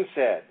answered and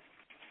said,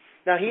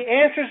 now he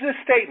answers this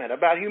statement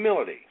about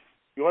humility.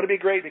 You want to be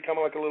great, become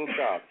like a little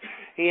child.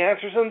 He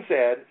answers and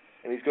said,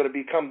 and he's going to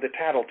become the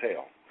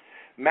tattletale.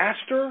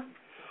 Master,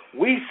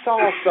 we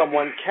saw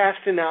someone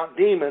casting out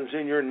demons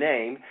in your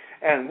name,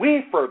 and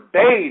we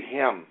forbade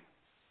him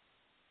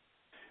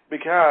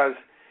because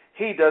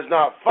he does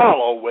not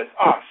follow with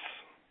us.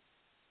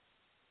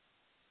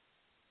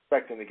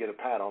 Expecting to get a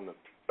pat on the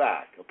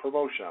back, a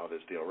promotion out of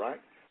this deal, right?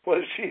 What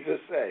does Jesus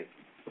say?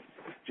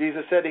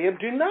 Jesus said to him,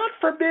 do not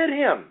forbid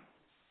him,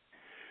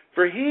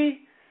 for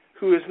he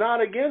who is not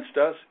against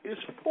us is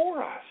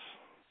for us.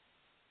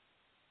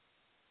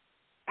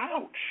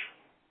 Ouch.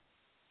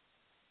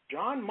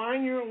 John,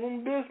 mind your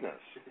own business.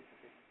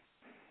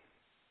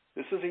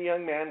 This is a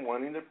young man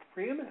wanting the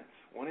preeminence,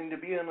 wanting to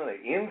be in the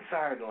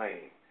inside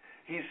lane.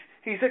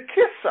 He's a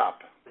kiss-up.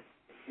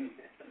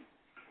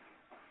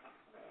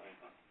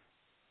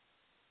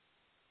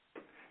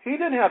 He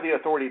didn't have the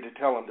authority to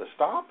tell him to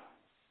stop.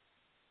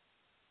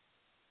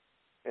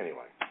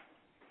 Anyway.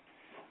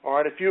 All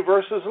right, a few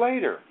verses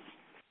later.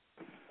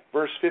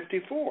 Verse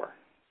 54.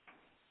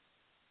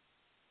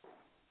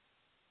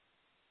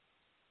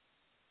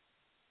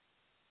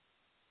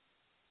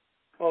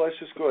 Well, let's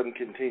just go ahead and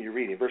continue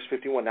reading. Verse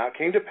 51. Now it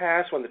came to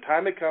pass, when the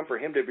time had come for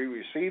him to be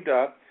received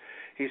up,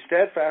 he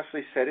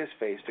steadfastly set his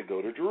face to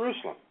go to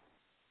Jerusalem.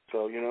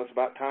 So, it's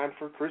about time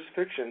for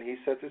crucifixion. He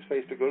sets his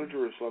face to go to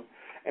Jerusalem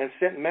and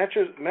sent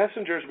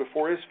messengers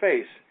before his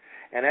face.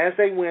 And as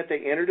they went,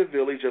 they entered a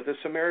village of the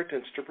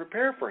Samaritans to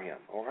prepare for him.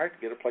 All right, to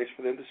get a place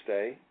for them to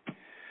stay.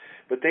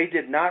 But they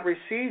did not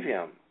receive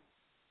him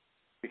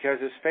because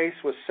his face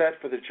was set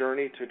for the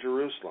journey to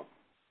Jerusalem.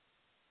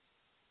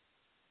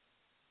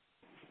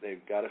 They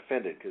got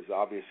offended because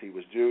obviously he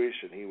was Jewish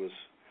and he was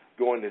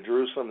going to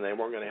Jerusalem and they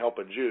weren't going to help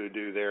a Jew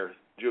do their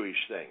Jewish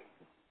thing.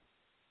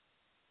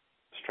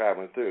 Just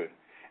traveling through it.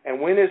 And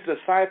when his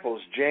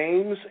disciples,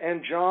 James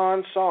and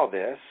John, saw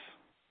this,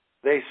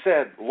 they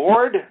said,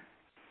 Lord,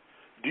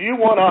 do you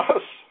want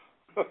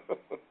us?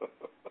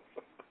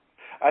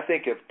 I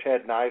think of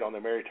Ted Knight on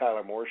the Mary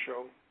Tyler Moore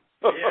Show.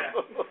 Yeah.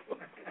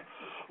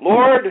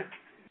 Lord,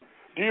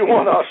 do you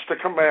want us to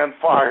command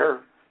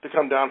fire to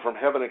come down from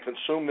heaven and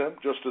consume them,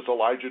 just as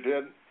Elijah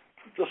did?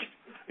 Just,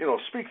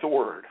 speak the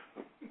word.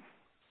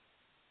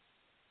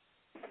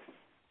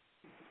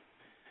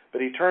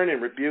 But he turned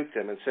and rebuked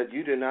them and said,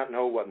 you do not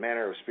know what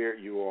manner of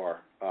spirit you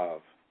are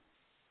of.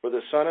 For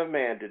the Son of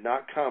Man did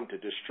not come to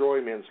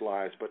destroy men's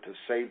lives, but to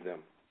save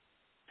them.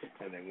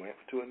 And they went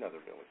to another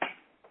village.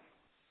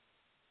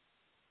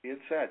 He had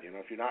said,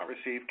 if you're not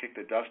received, kick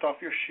the dust off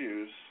your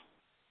shoes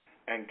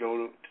and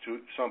go to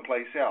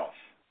someplace else.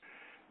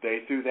 They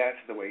threw that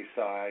to the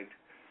wayside.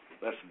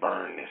 Let's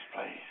burn this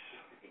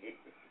place.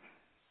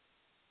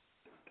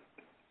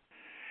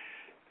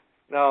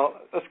 Now,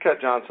 let's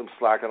cut John some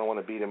slack. I don't want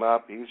to beat him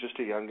up. He was just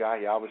a young guy.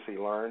 He obviously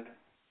learned.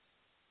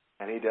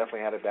 And he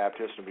definitely had a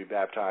baptism to be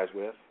baptized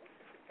with.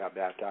 Got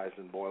baptized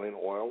in boiling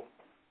oil,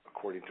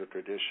 according to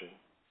tradition.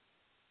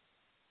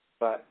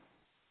 But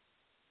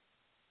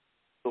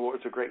the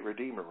Lord's a great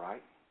redeemer,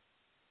 right?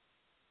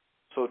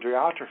 So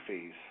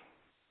Diotrephes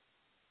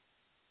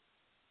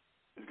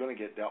is going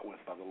to get dealt with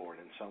by the Lord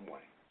in some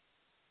way.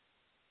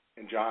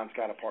 And John's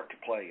got a part to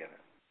play in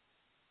it.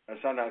 And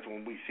sometimes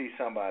when we see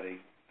somebody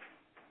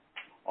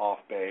off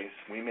base,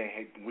 we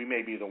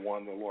may be the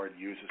one the Lord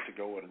uses to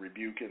go and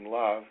rebuke in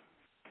love.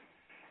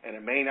 And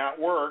it may not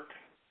work,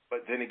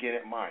 but then again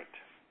it might.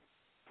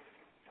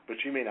 But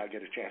you may not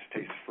get a chance to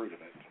taste the fruit of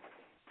it.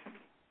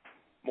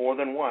 More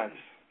than once,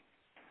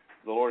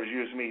 the Lord has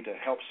used me to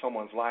help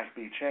someone's life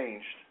be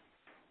changed,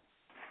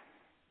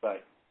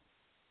 but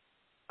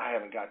I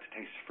haven't got to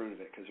taste the fruit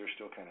of it because they're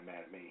still kind of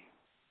mad at me.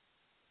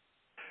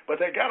 But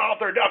they got off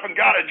their duff and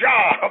got a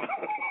job,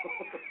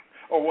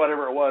 or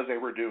whatever it was they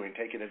were doing,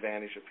 taking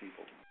advantage of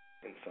people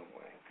in some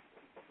way.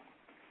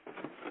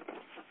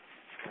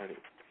 Alrighty.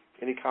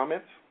 Any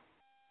comments?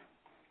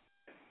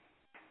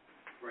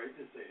 Afraid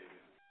to say it.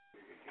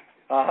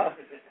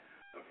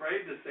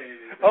 Afraid to say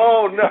anything.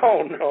 Oh,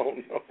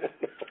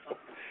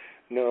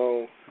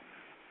 no.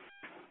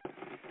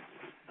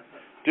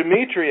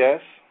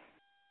 Demetrius,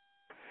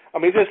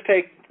 just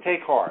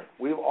take heart.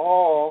 We've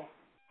all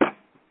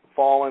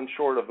fallen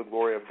short of the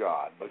glory of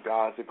God, but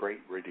God's a great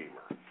redeemer.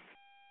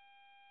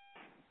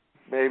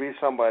 Maybe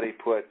somebody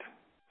put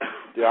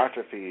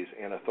Diotrephes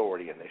in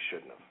authority and they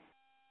shouldn't have.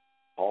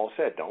 Paul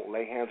said, don't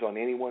lay hands on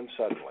anyone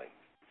suddenly.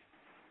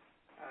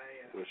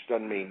 Which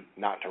doesn't mean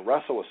not to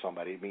wrestle with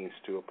somebody. It means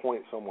to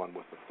appoint someone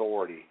with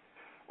authority,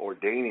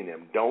 ordaining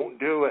them. Don't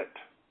do it,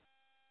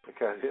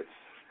 because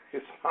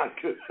it's not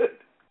good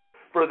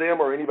for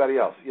them or anybody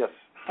else. Yes?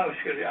 I was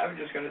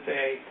just going to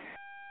say,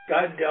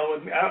 God dealt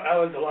with me. I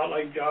was a lot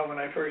like John when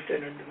I first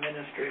entered the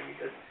ministry,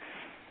 because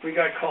we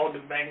got called to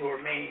Bangor,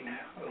 Maine,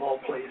 of all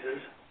places.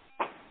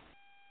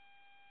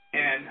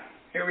 And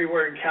here we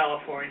were in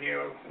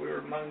California. We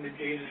were among the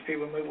Jesus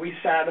people. We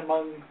sat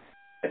among,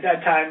 at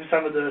that time,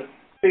 some of the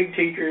big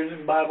teachers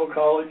in Bible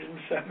college and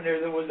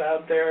seminary that was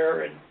out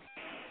there, and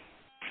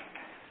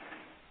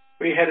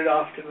we headed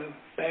off to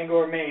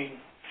Bangor, Maine,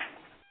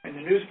 and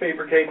the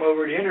newspaper came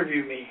over to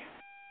interview me.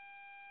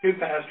 new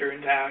pastor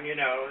in town,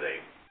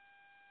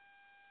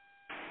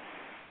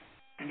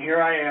 and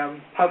here I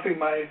am puffing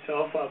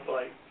myself up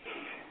like,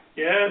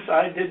 yes,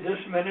 I did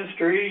this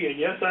ministry, and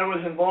yes, I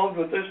was involved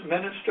with this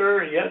minister,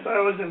 and yes, I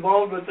was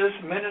involved with this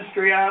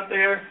ministry out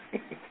there.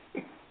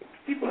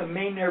 People in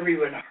Maine never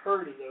even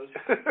heard of those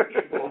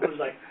people. It was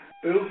like,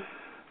 who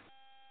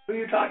are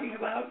you talking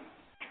about?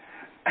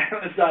 It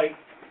was like,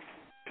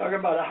 talking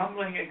about a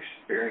humbling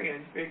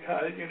experience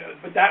because,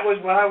 but that was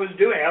what I was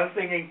doing. I was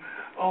thinking,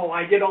 oh,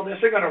 I did all this.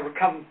 They're going to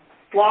come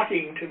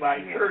flocking to my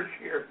church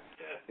here.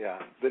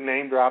 Yeah, the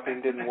name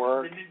dropping didn't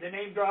work. The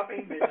name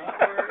dropping did not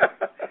work.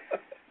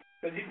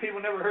 Because these people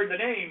never heard the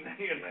name, Well,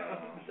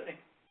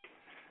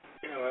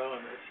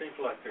 and it seems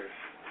like there's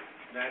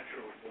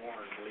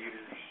natural-born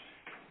leaders,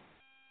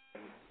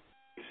 and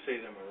you see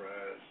them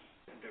arise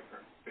in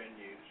different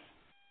venues.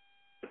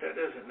 But that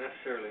doesn't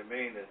necessarily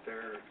mean that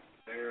they're a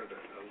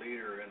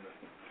leader in the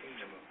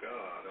kingdom of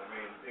God. I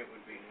mean, it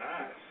would be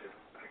nice, it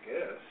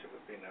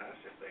would be nice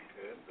if they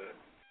could, but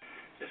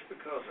just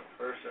because a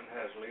person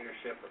has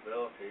leadership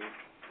ability,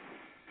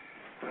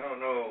 I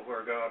don't know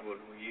where God would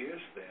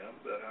use them,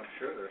 but I'm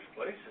sure there's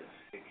places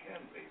He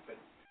can be.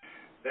 But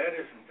that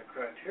isn't the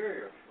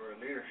criteria for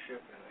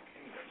leadership in the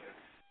kingdom.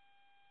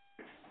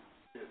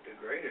 It's the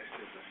greatest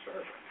is a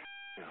servant.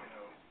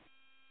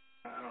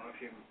 I don't know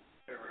if you've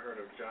ever heard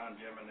of John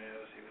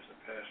Jimenez. He was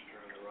the pastor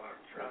of the Rock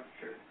Church,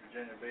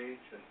 Virginia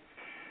Beach, and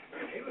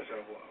he was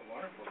a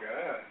wonderful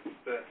guy.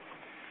 But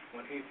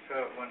when he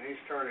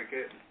started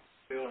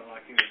feeling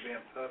like he was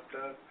being puffed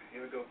up, he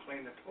would go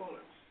clean the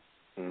toilets.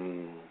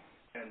 And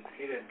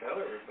he didn't tell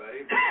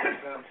everybody, but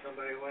sometimes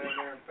somebody went in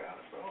there and found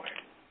a sewing.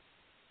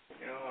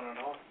 On an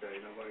off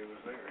day, nobody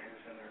was there. He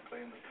was in there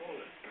cleaning the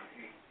toilets.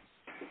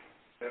 And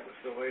that was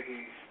the way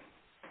he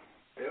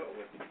dealt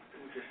with it. It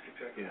was just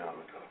exactly what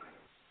we're talking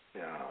about.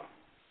 Yeah.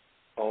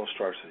 All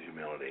starts with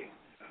humility.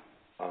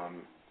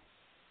 I'm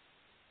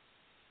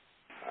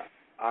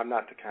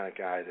not the kind of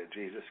guy that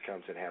Jesus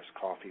comes and has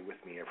coffee with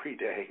me every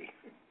day.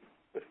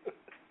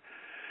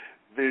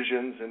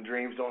 Visions and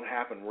dreams don't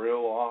happen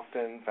real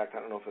often. In fact, I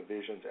don't know if a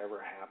vision's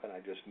ever happened. I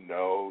just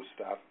know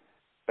stuff.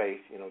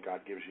 Faith,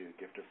 God gives you the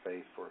gift of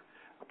faith for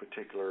a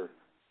particular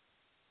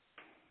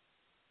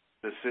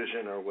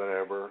decision or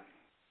whatever.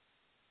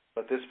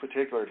 But this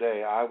particular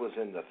day, I was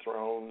in the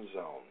throne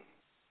zone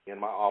in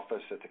my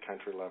office at the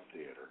Country Love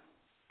Theater.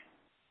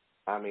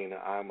 I mean,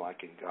 I'm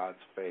like in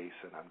God's face,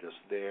 and I'm just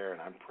there,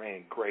 and I'm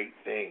praying great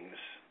things.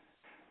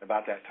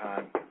 About that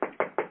time,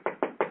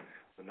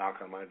 the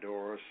knock on my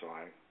door, so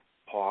I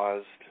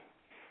paused,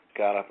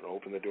 got up and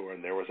opened the door,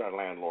 and there was our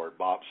landlord,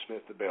 Bob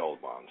Smith, the bail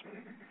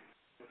bondsman.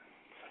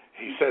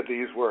 He said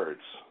these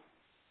words,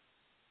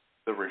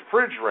 "The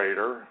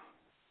refrigerator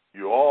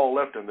you all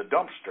left in the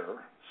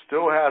dumpster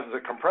still has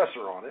the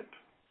compressor on it,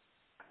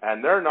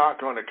 and they're not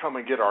going to come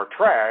and get our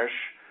trash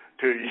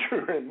till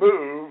you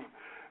remove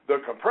the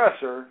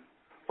compressor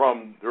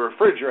from the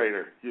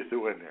refrigerator you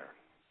threw in there."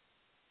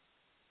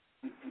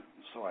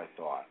 So I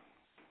thought,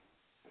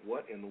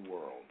 what in the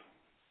world?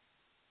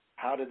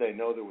 How did they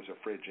know there was a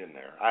fridge in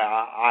there?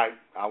 I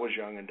was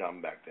young and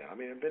dumb back then. I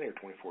mean, I've been here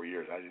 24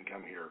 years. I didn't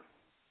come here.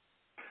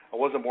 I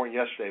wasn't born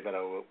yesterday, but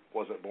I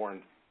wasn't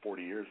born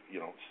 40 years,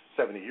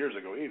 70 years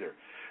ago either.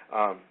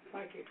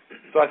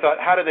 So I thought,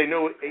 how did they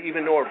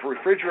even know a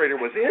refrigerator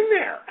was in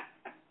there?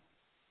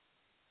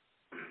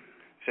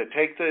 He said,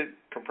 take the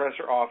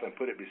compressor off and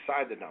put it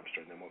beside the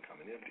dumpster, and then we'll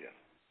come and empty it.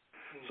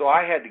 So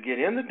I had to get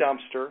in the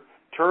dumpster,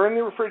 turn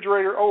the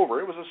refrigerator over.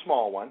 It was a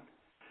small one.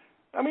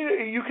 I mean,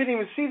 you couldn't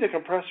even see the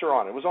compressor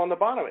on it. It was on the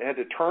bottom. I had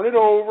to turn it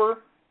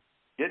over,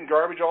 getting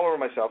garbage all over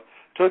myself,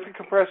 took the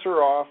compressor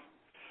off,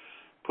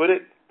 put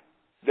it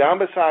down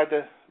beside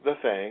the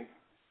thing,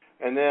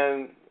 and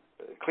then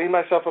clean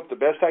myself up the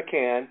best I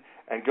can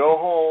and go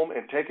home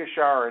and take a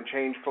shower and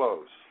change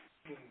clothes.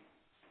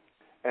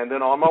 And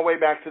then on my way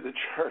back to the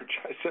church,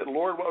 I said,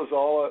 Lord, what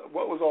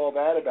was all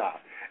that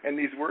about? And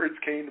these words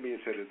came to me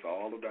and said, it's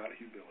all about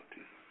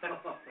humility.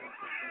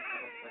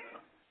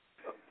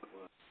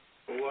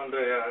 Well, one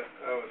day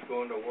I was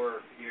going to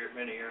work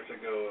many years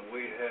ago, and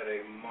we had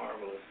a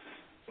marvelous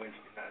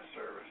Wednesday night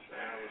service, and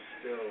I was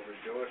still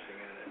rejoicing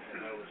in it, and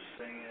I was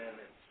singing,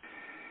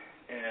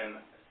 and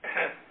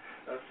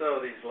I saw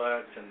these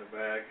lights in the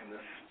back, and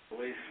this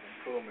policeman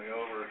pulled me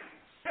over,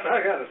 and I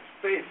got a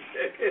speed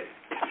ticket,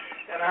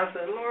 and I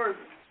said, Lord,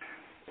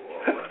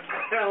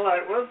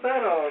 what's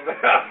that all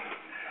about?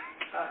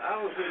 I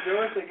was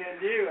rejoicing in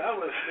you. I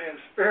was being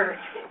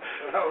spiritual,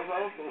 but I was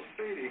also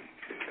speeding.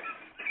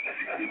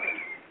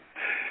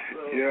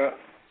 Yeah.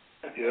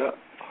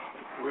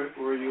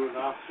 Were you an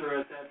officer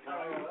at that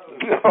time?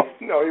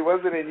 No, he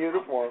wasn't in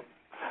uniform.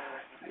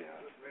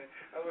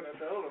 I would have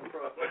told him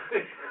probably.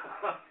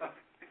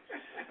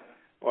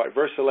 All right,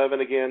 verse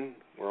 11 again.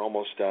 We're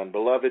almost done.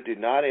 Beloved, do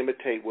not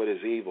imitate what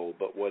is evil,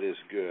 but what is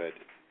good.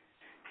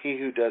 He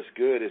who does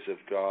good is of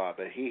God,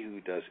 but he who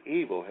does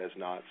evil has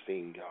not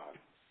seen God.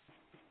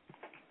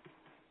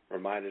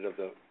 Reminded of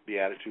the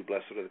Beatitude,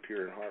 blessed are the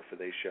pure in heart, for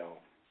they shall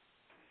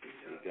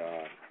see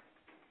God.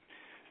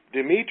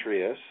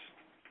 Demetrius,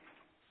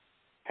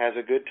 has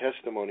a good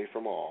testimony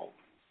from all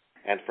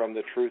and from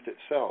the truth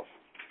itself.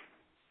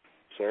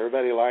 So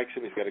everybody likes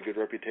him. He's got a good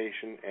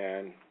reputation,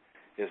 and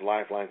his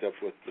life lines up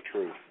with the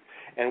truth.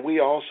 And we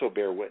also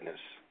bear witness.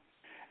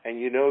 And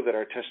you know that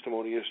our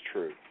testimony is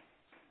true.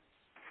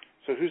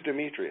 So who's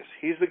Demetrius?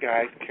 He's the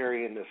guy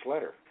carrying this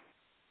letter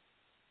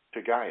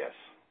to Gaius.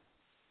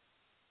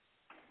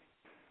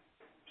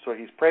 So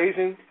he's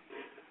praising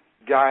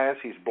Gaius.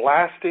 He's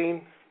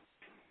blasting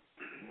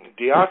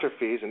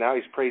Diotrephes, and now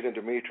he's praising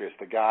Demetrius,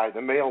 the guy,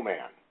 the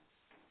mailman.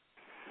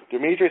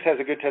 Demetrius has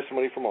a good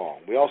testimony from all.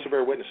 We also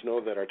bear witness to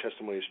know that our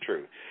testimony is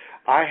true.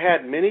 I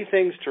had many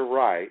things to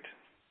write,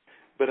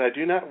 but I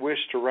do not wish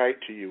to write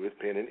to you with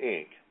pen and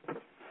ink.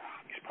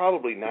 He's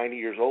probably 90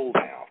 years old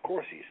now. Of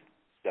course he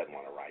doesn't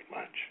want to write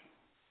much.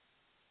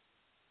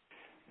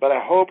 But I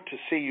hope to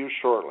see you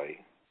shortly,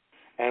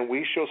 and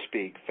we shall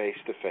speak face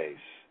to face.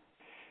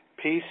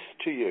 Peace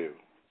to you.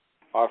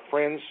 Our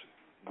friends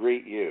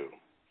greet you.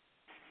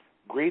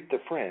 Greet the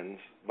friends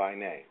by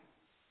name.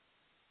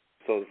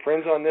 So the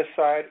friends on this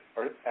side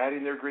are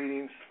adding their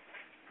greetings,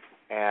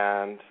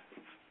 and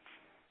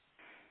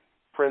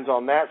friends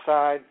on that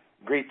side,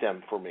 greet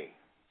them for me.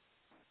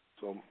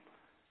 So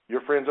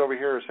your friends over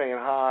here are saying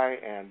hi,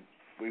 and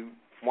we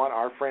want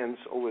our friends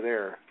over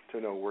there to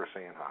know we're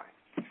saying hi.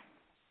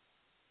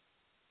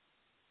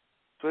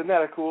 So isn't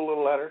that a cool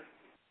little letter?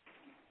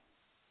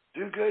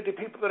 Do good to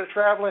people that are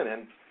traveling,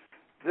 and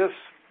this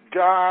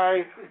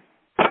guy,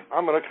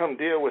 I'm going to come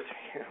deal with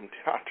him,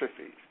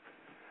 Diotrephes.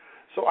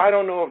 So I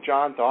don't know if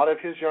John thought of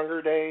his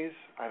younger days.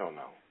 I don't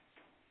know.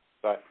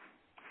 But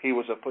he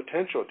was a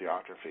potential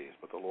Diotrephes,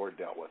 but the Lord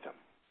dealt with him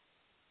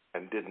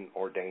and didn't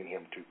ordain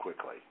him too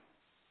quickly.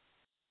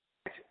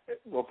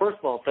 Well, first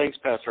of all, thanks,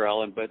 Pastor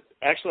Allen. But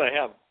actually,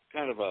 I have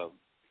kind of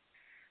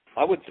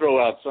I would throw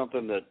out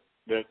something that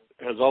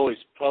has always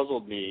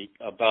puzzled me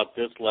about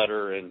this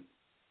letter, and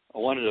I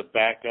wanted to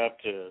back up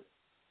to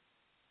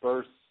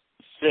verse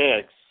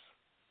 6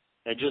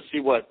 and just see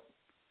what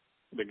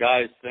the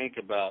guys think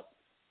about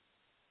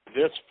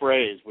this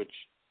phrase, which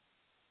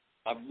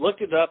I've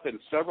looked it up in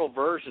several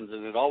versions,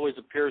 and it always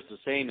appears the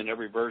same in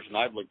every version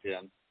I've looked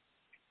in.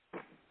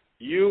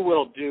 You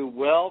will do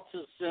well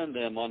to send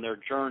them on their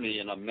journey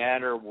in a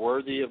manner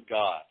worthy of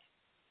God.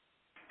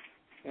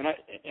 And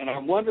I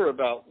wonder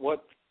about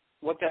what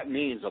that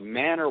means, a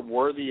manner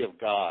worthy of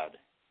God.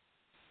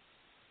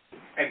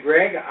 And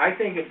Greg, I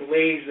think it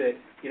believes that,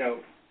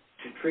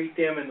 to treat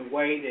them in the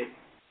way that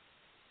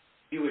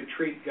you would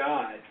treat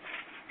God,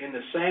 in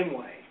the same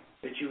way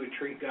that you would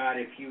treat God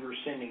if you were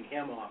sending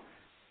him off.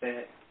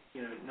 That,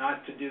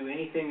 not to do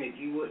anything that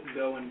you wouldn't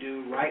go and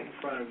do right in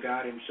front of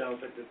God himself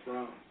at the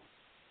throne.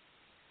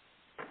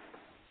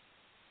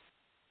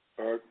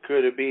 Or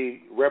could it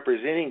be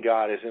representing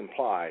God as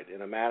implied,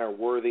 in a manner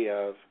worthy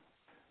of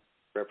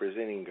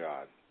representing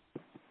God?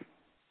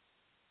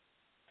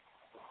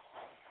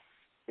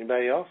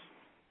 Anybody else?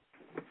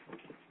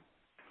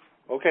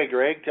 Okay,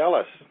 Greg, tell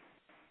us.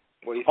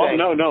 What do you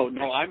think? Oh,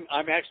 no.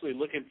 I'm actually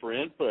looking for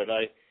input.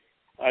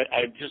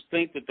 I just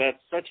think that that's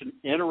such an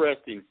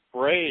interesting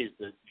phrase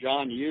that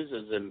John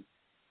uses, and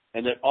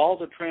that all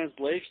the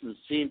translations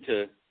seem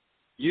to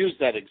use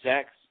that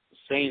exact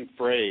same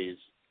phrase,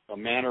 a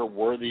manner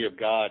worthy of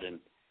God, and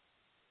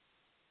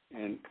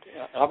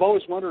I've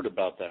always wondered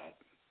about that.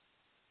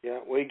 Yeah,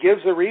 well, he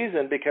gives the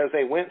reason, because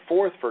they went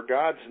forth for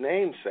God's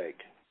name's sake.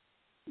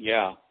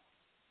 Yeah.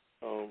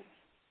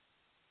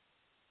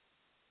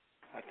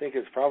 I think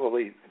it's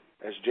probably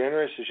as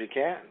generous as you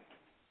can.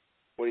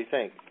 What do you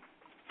think?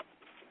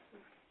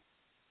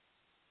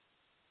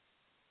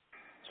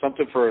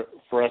 Something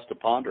for us to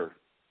ponder.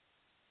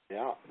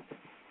 Yeah.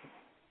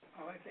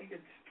 Well, I think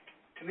it's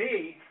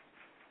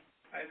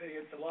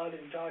a lot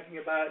in talking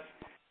about,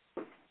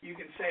 you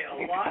can say a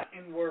lot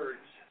in words,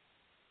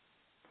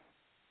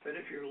 but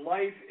if your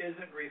life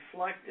isn't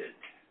reflected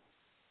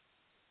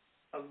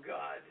of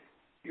God,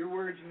 your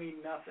words mean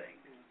nothing.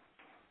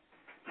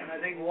 And I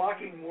think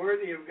walking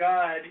worthy of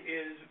God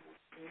is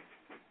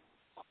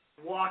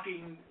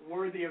walking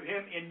worthy of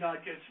him in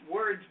not just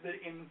words, but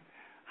in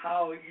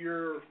how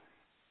your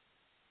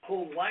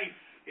whole life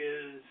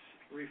is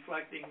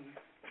reflecting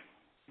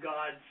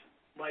God's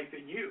life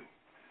in you.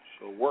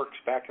 So works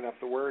backing up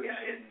the words?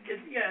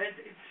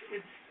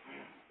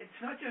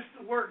 It's not just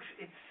the works.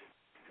 It's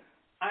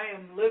I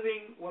am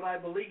living what I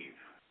believe.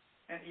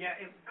 And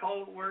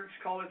call it works,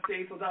 call it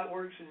faith without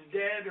works is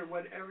dead, or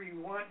whatever you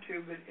want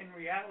to, but in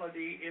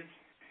reality, it's,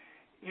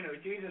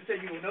 Jesus said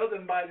you will know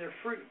them by their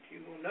fruit. You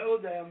will know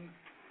them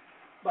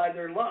by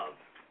their love.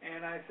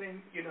 And I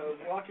think,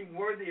 walking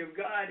worthy of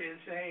God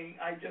is saying,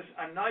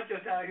 I'm not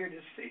just out here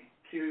to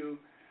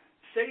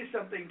say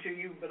something to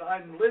you, but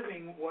I'm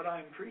living what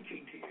I'm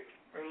preaching to you,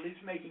 or at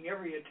least making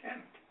every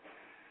attempt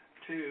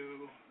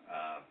to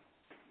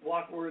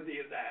walk worthy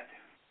of that.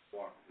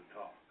 Walk the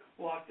talk.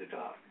 Walk the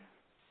talk.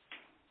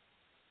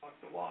 Walk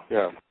the walk.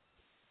 Yeah.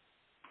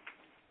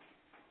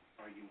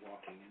 Are you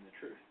walking in the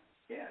truth?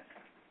 Yes.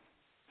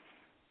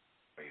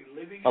 Are you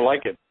living? I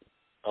like it.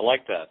 I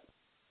like that.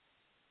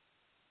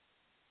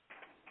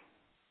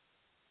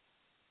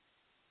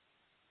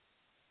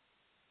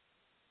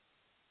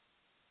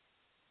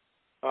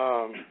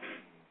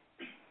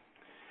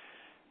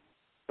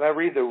 Can I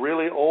read the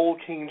really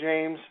old King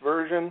James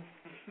Version?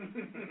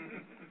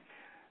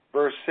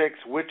 Verse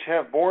 6, which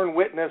have borne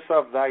witness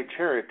of thy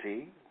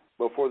charity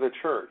before the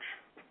church,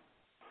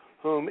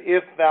 whom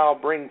if thou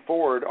bring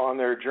forward on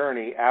their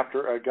journey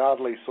after a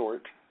godly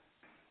sort,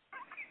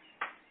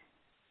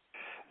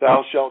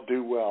 thou shalt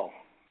do well.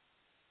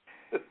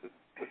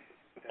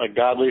 A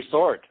godly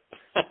sort.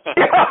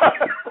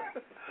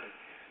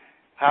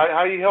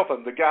 How do you help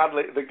them? The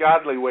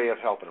godly way of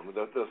helping them.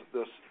 The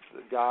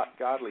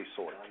godly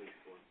sort.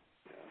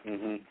 Yeah.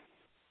 Mm-hmm.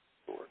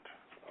 Sort.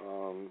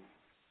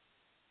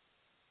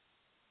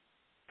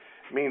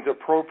 Means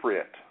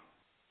appropriate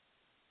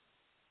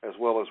as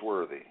well as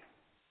worthy.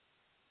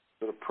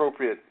 But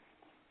appropriate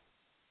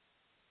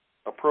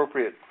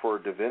for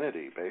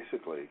divinity,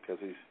 basically,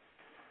 because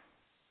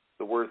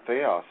the word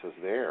theos is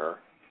there.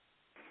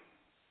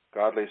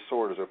 Godly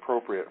sort is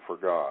appropriate for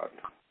God.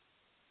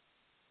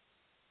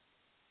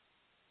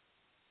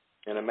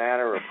 In a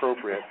manner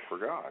appropriate for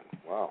God.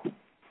 Wow.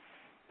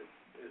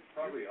 It's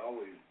probably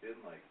always been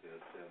like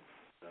this since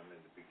in the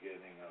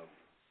beginning of.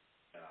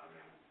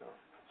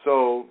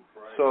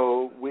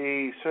 So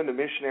we send a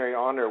missionary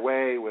on their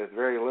way with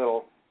very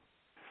little.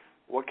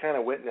 What kind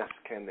of witness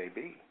can they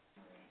be?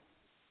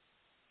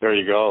 There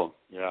you go.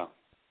 Yeah.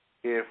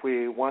 If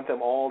we want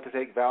them all to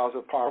take vows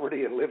of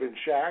poverty and live in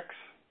shacks,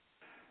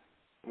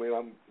 I mean,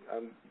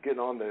 I'm getting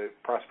on the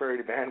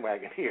prosperity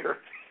bandwagon here.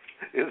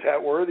 Is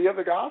that worthy of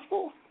the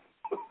gospel?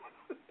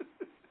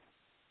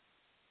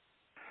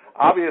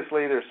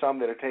 Obviously, there's some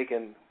that have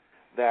taken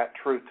that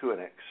truth to an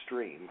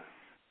extreme,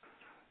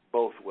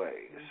 both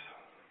ways.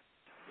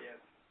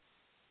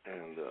 Yeah.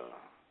 And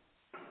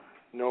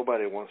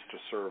nobody wants to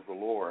serve the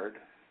Lord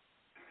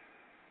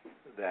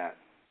that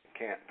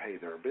can't pay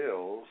their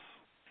bills.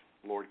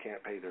 The Lord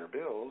can't pay their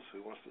bills.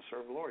 Who wants to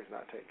serve the Lord? He's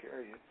not taking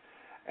care of you.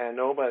 And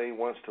nobody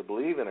wants to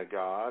believe in a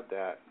God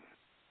that,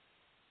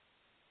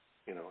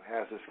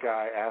 has this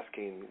guy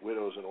asking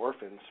widows and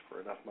orphans for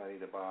enough money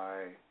to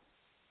buy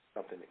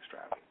something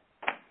extravagant.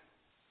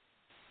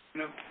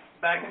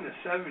 Back in the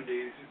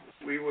 70s,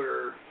 we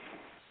were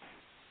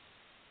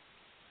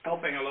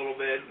helping a little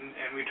bit,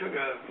 and we took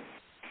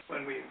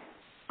when we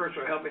first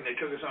were helping, they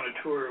took us on a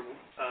tour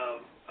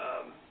of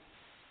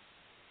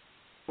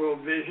World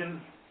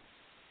Vision,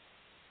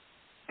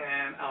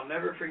 and I'll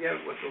never forget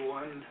what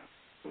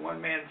the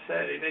one man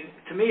said. And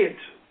to me, it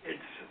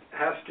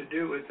has to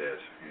do with this.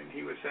 And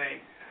he was saying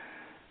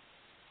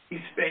he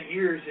spent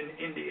years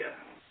in India,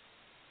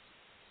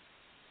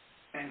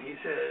 and he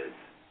says,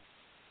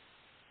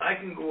 I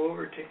can go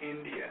over to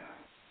India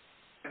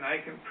and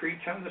I can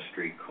preach on the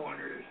street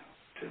corners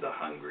to the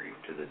hungry,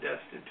 to the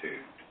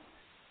destitute,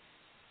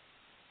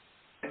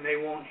 and they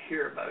won't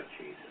hear about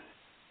Jesus.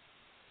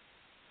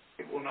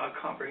 They will not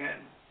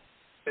comprehend.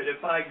 But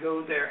if I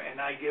go there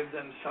and I give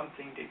them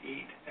something to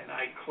eat and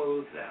I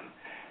clothe them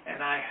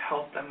and I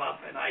help them up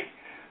and I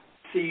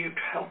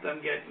help them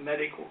get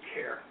medical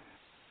care,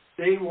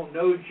 they will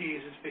know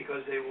Jesus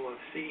because they will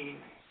have seen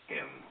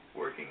him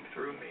working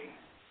through me.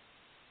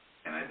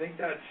 And I think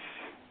that's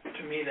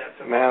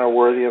a man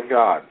worthy of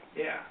God.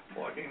 Yeah,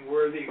 walking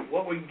worthy.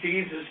 What would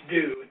Jesus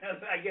do?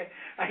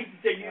 I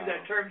hate to use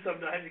that term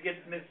sometimes. It gets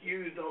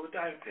misused all the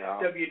time. Yeah.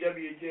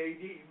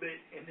 WWJD, but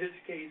in this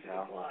case, it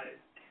applies.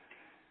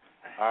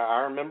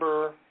 I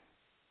remember.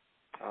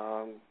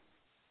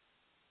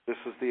 This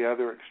is the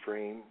other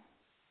extreme.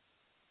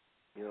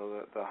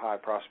 The high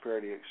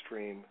prosperity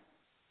extreme.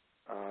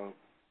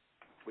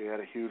 We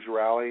had a huge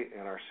rally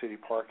in our city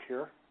park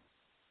here.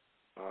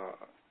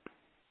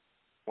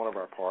 One of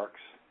our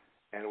parks,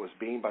 and it was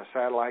beamed by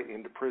satellite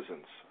into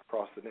prisons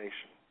across the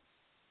nation.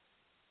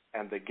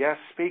 And the guest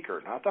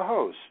speaker, not the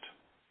host,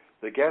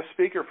 the guest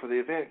speaker for the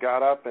event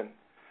got up and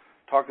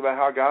talked about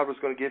how God was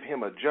going to give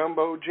him a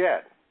jumbo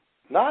jet.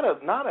 Not a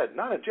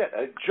jet,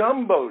 a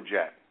jumbo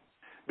jet.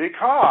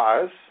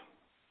 Because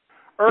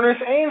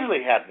Ernest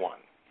Angley had one.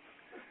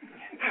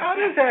 How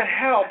does that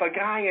help a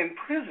guy in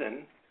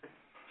prison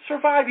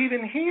survive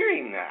even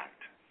hearing that?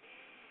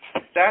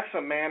 That's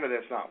a manner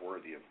that's not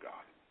worthy of God.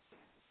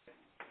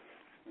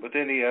 But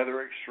then the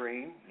other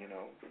extreme,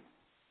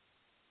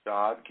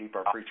 God, keep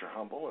our preacher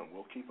humble and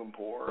we'll keep him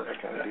poor, that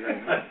kind of deal.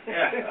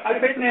 Yeah,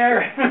 I've been there.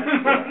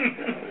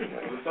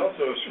 There's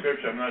also a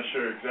scripture, I'm not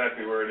sure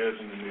exactly where it is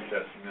in the New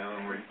Testament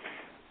now, where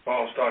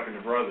Paul's talking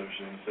to brothers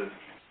and says,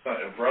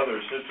 a brother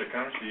or sister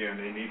comes to you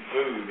and they need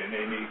food and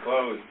they need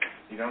clothes.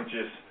 You don't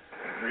just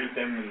greet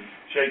them and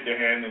shake their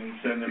hand and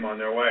send them on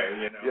their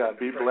way. Yeah,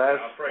 be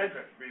blessed.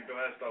 Be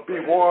blessed. Be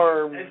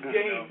warmed.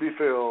 Be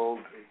filled.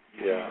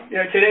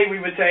 Yeah. Today we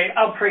would say,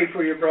 I'll pray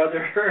for you,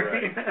 brother.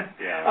 Right.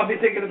 Yeah. I'll be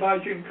thinking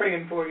about you and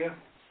praying for you.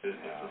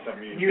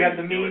 You have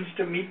the means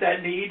to meet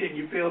that need and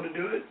you feel to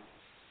do it?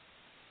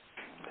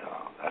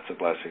 No, that's a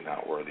blessing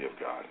not worthy of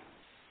God.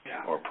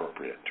 Yeah. Or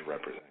appropriate to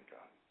represent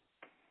God.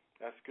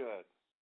 That's good.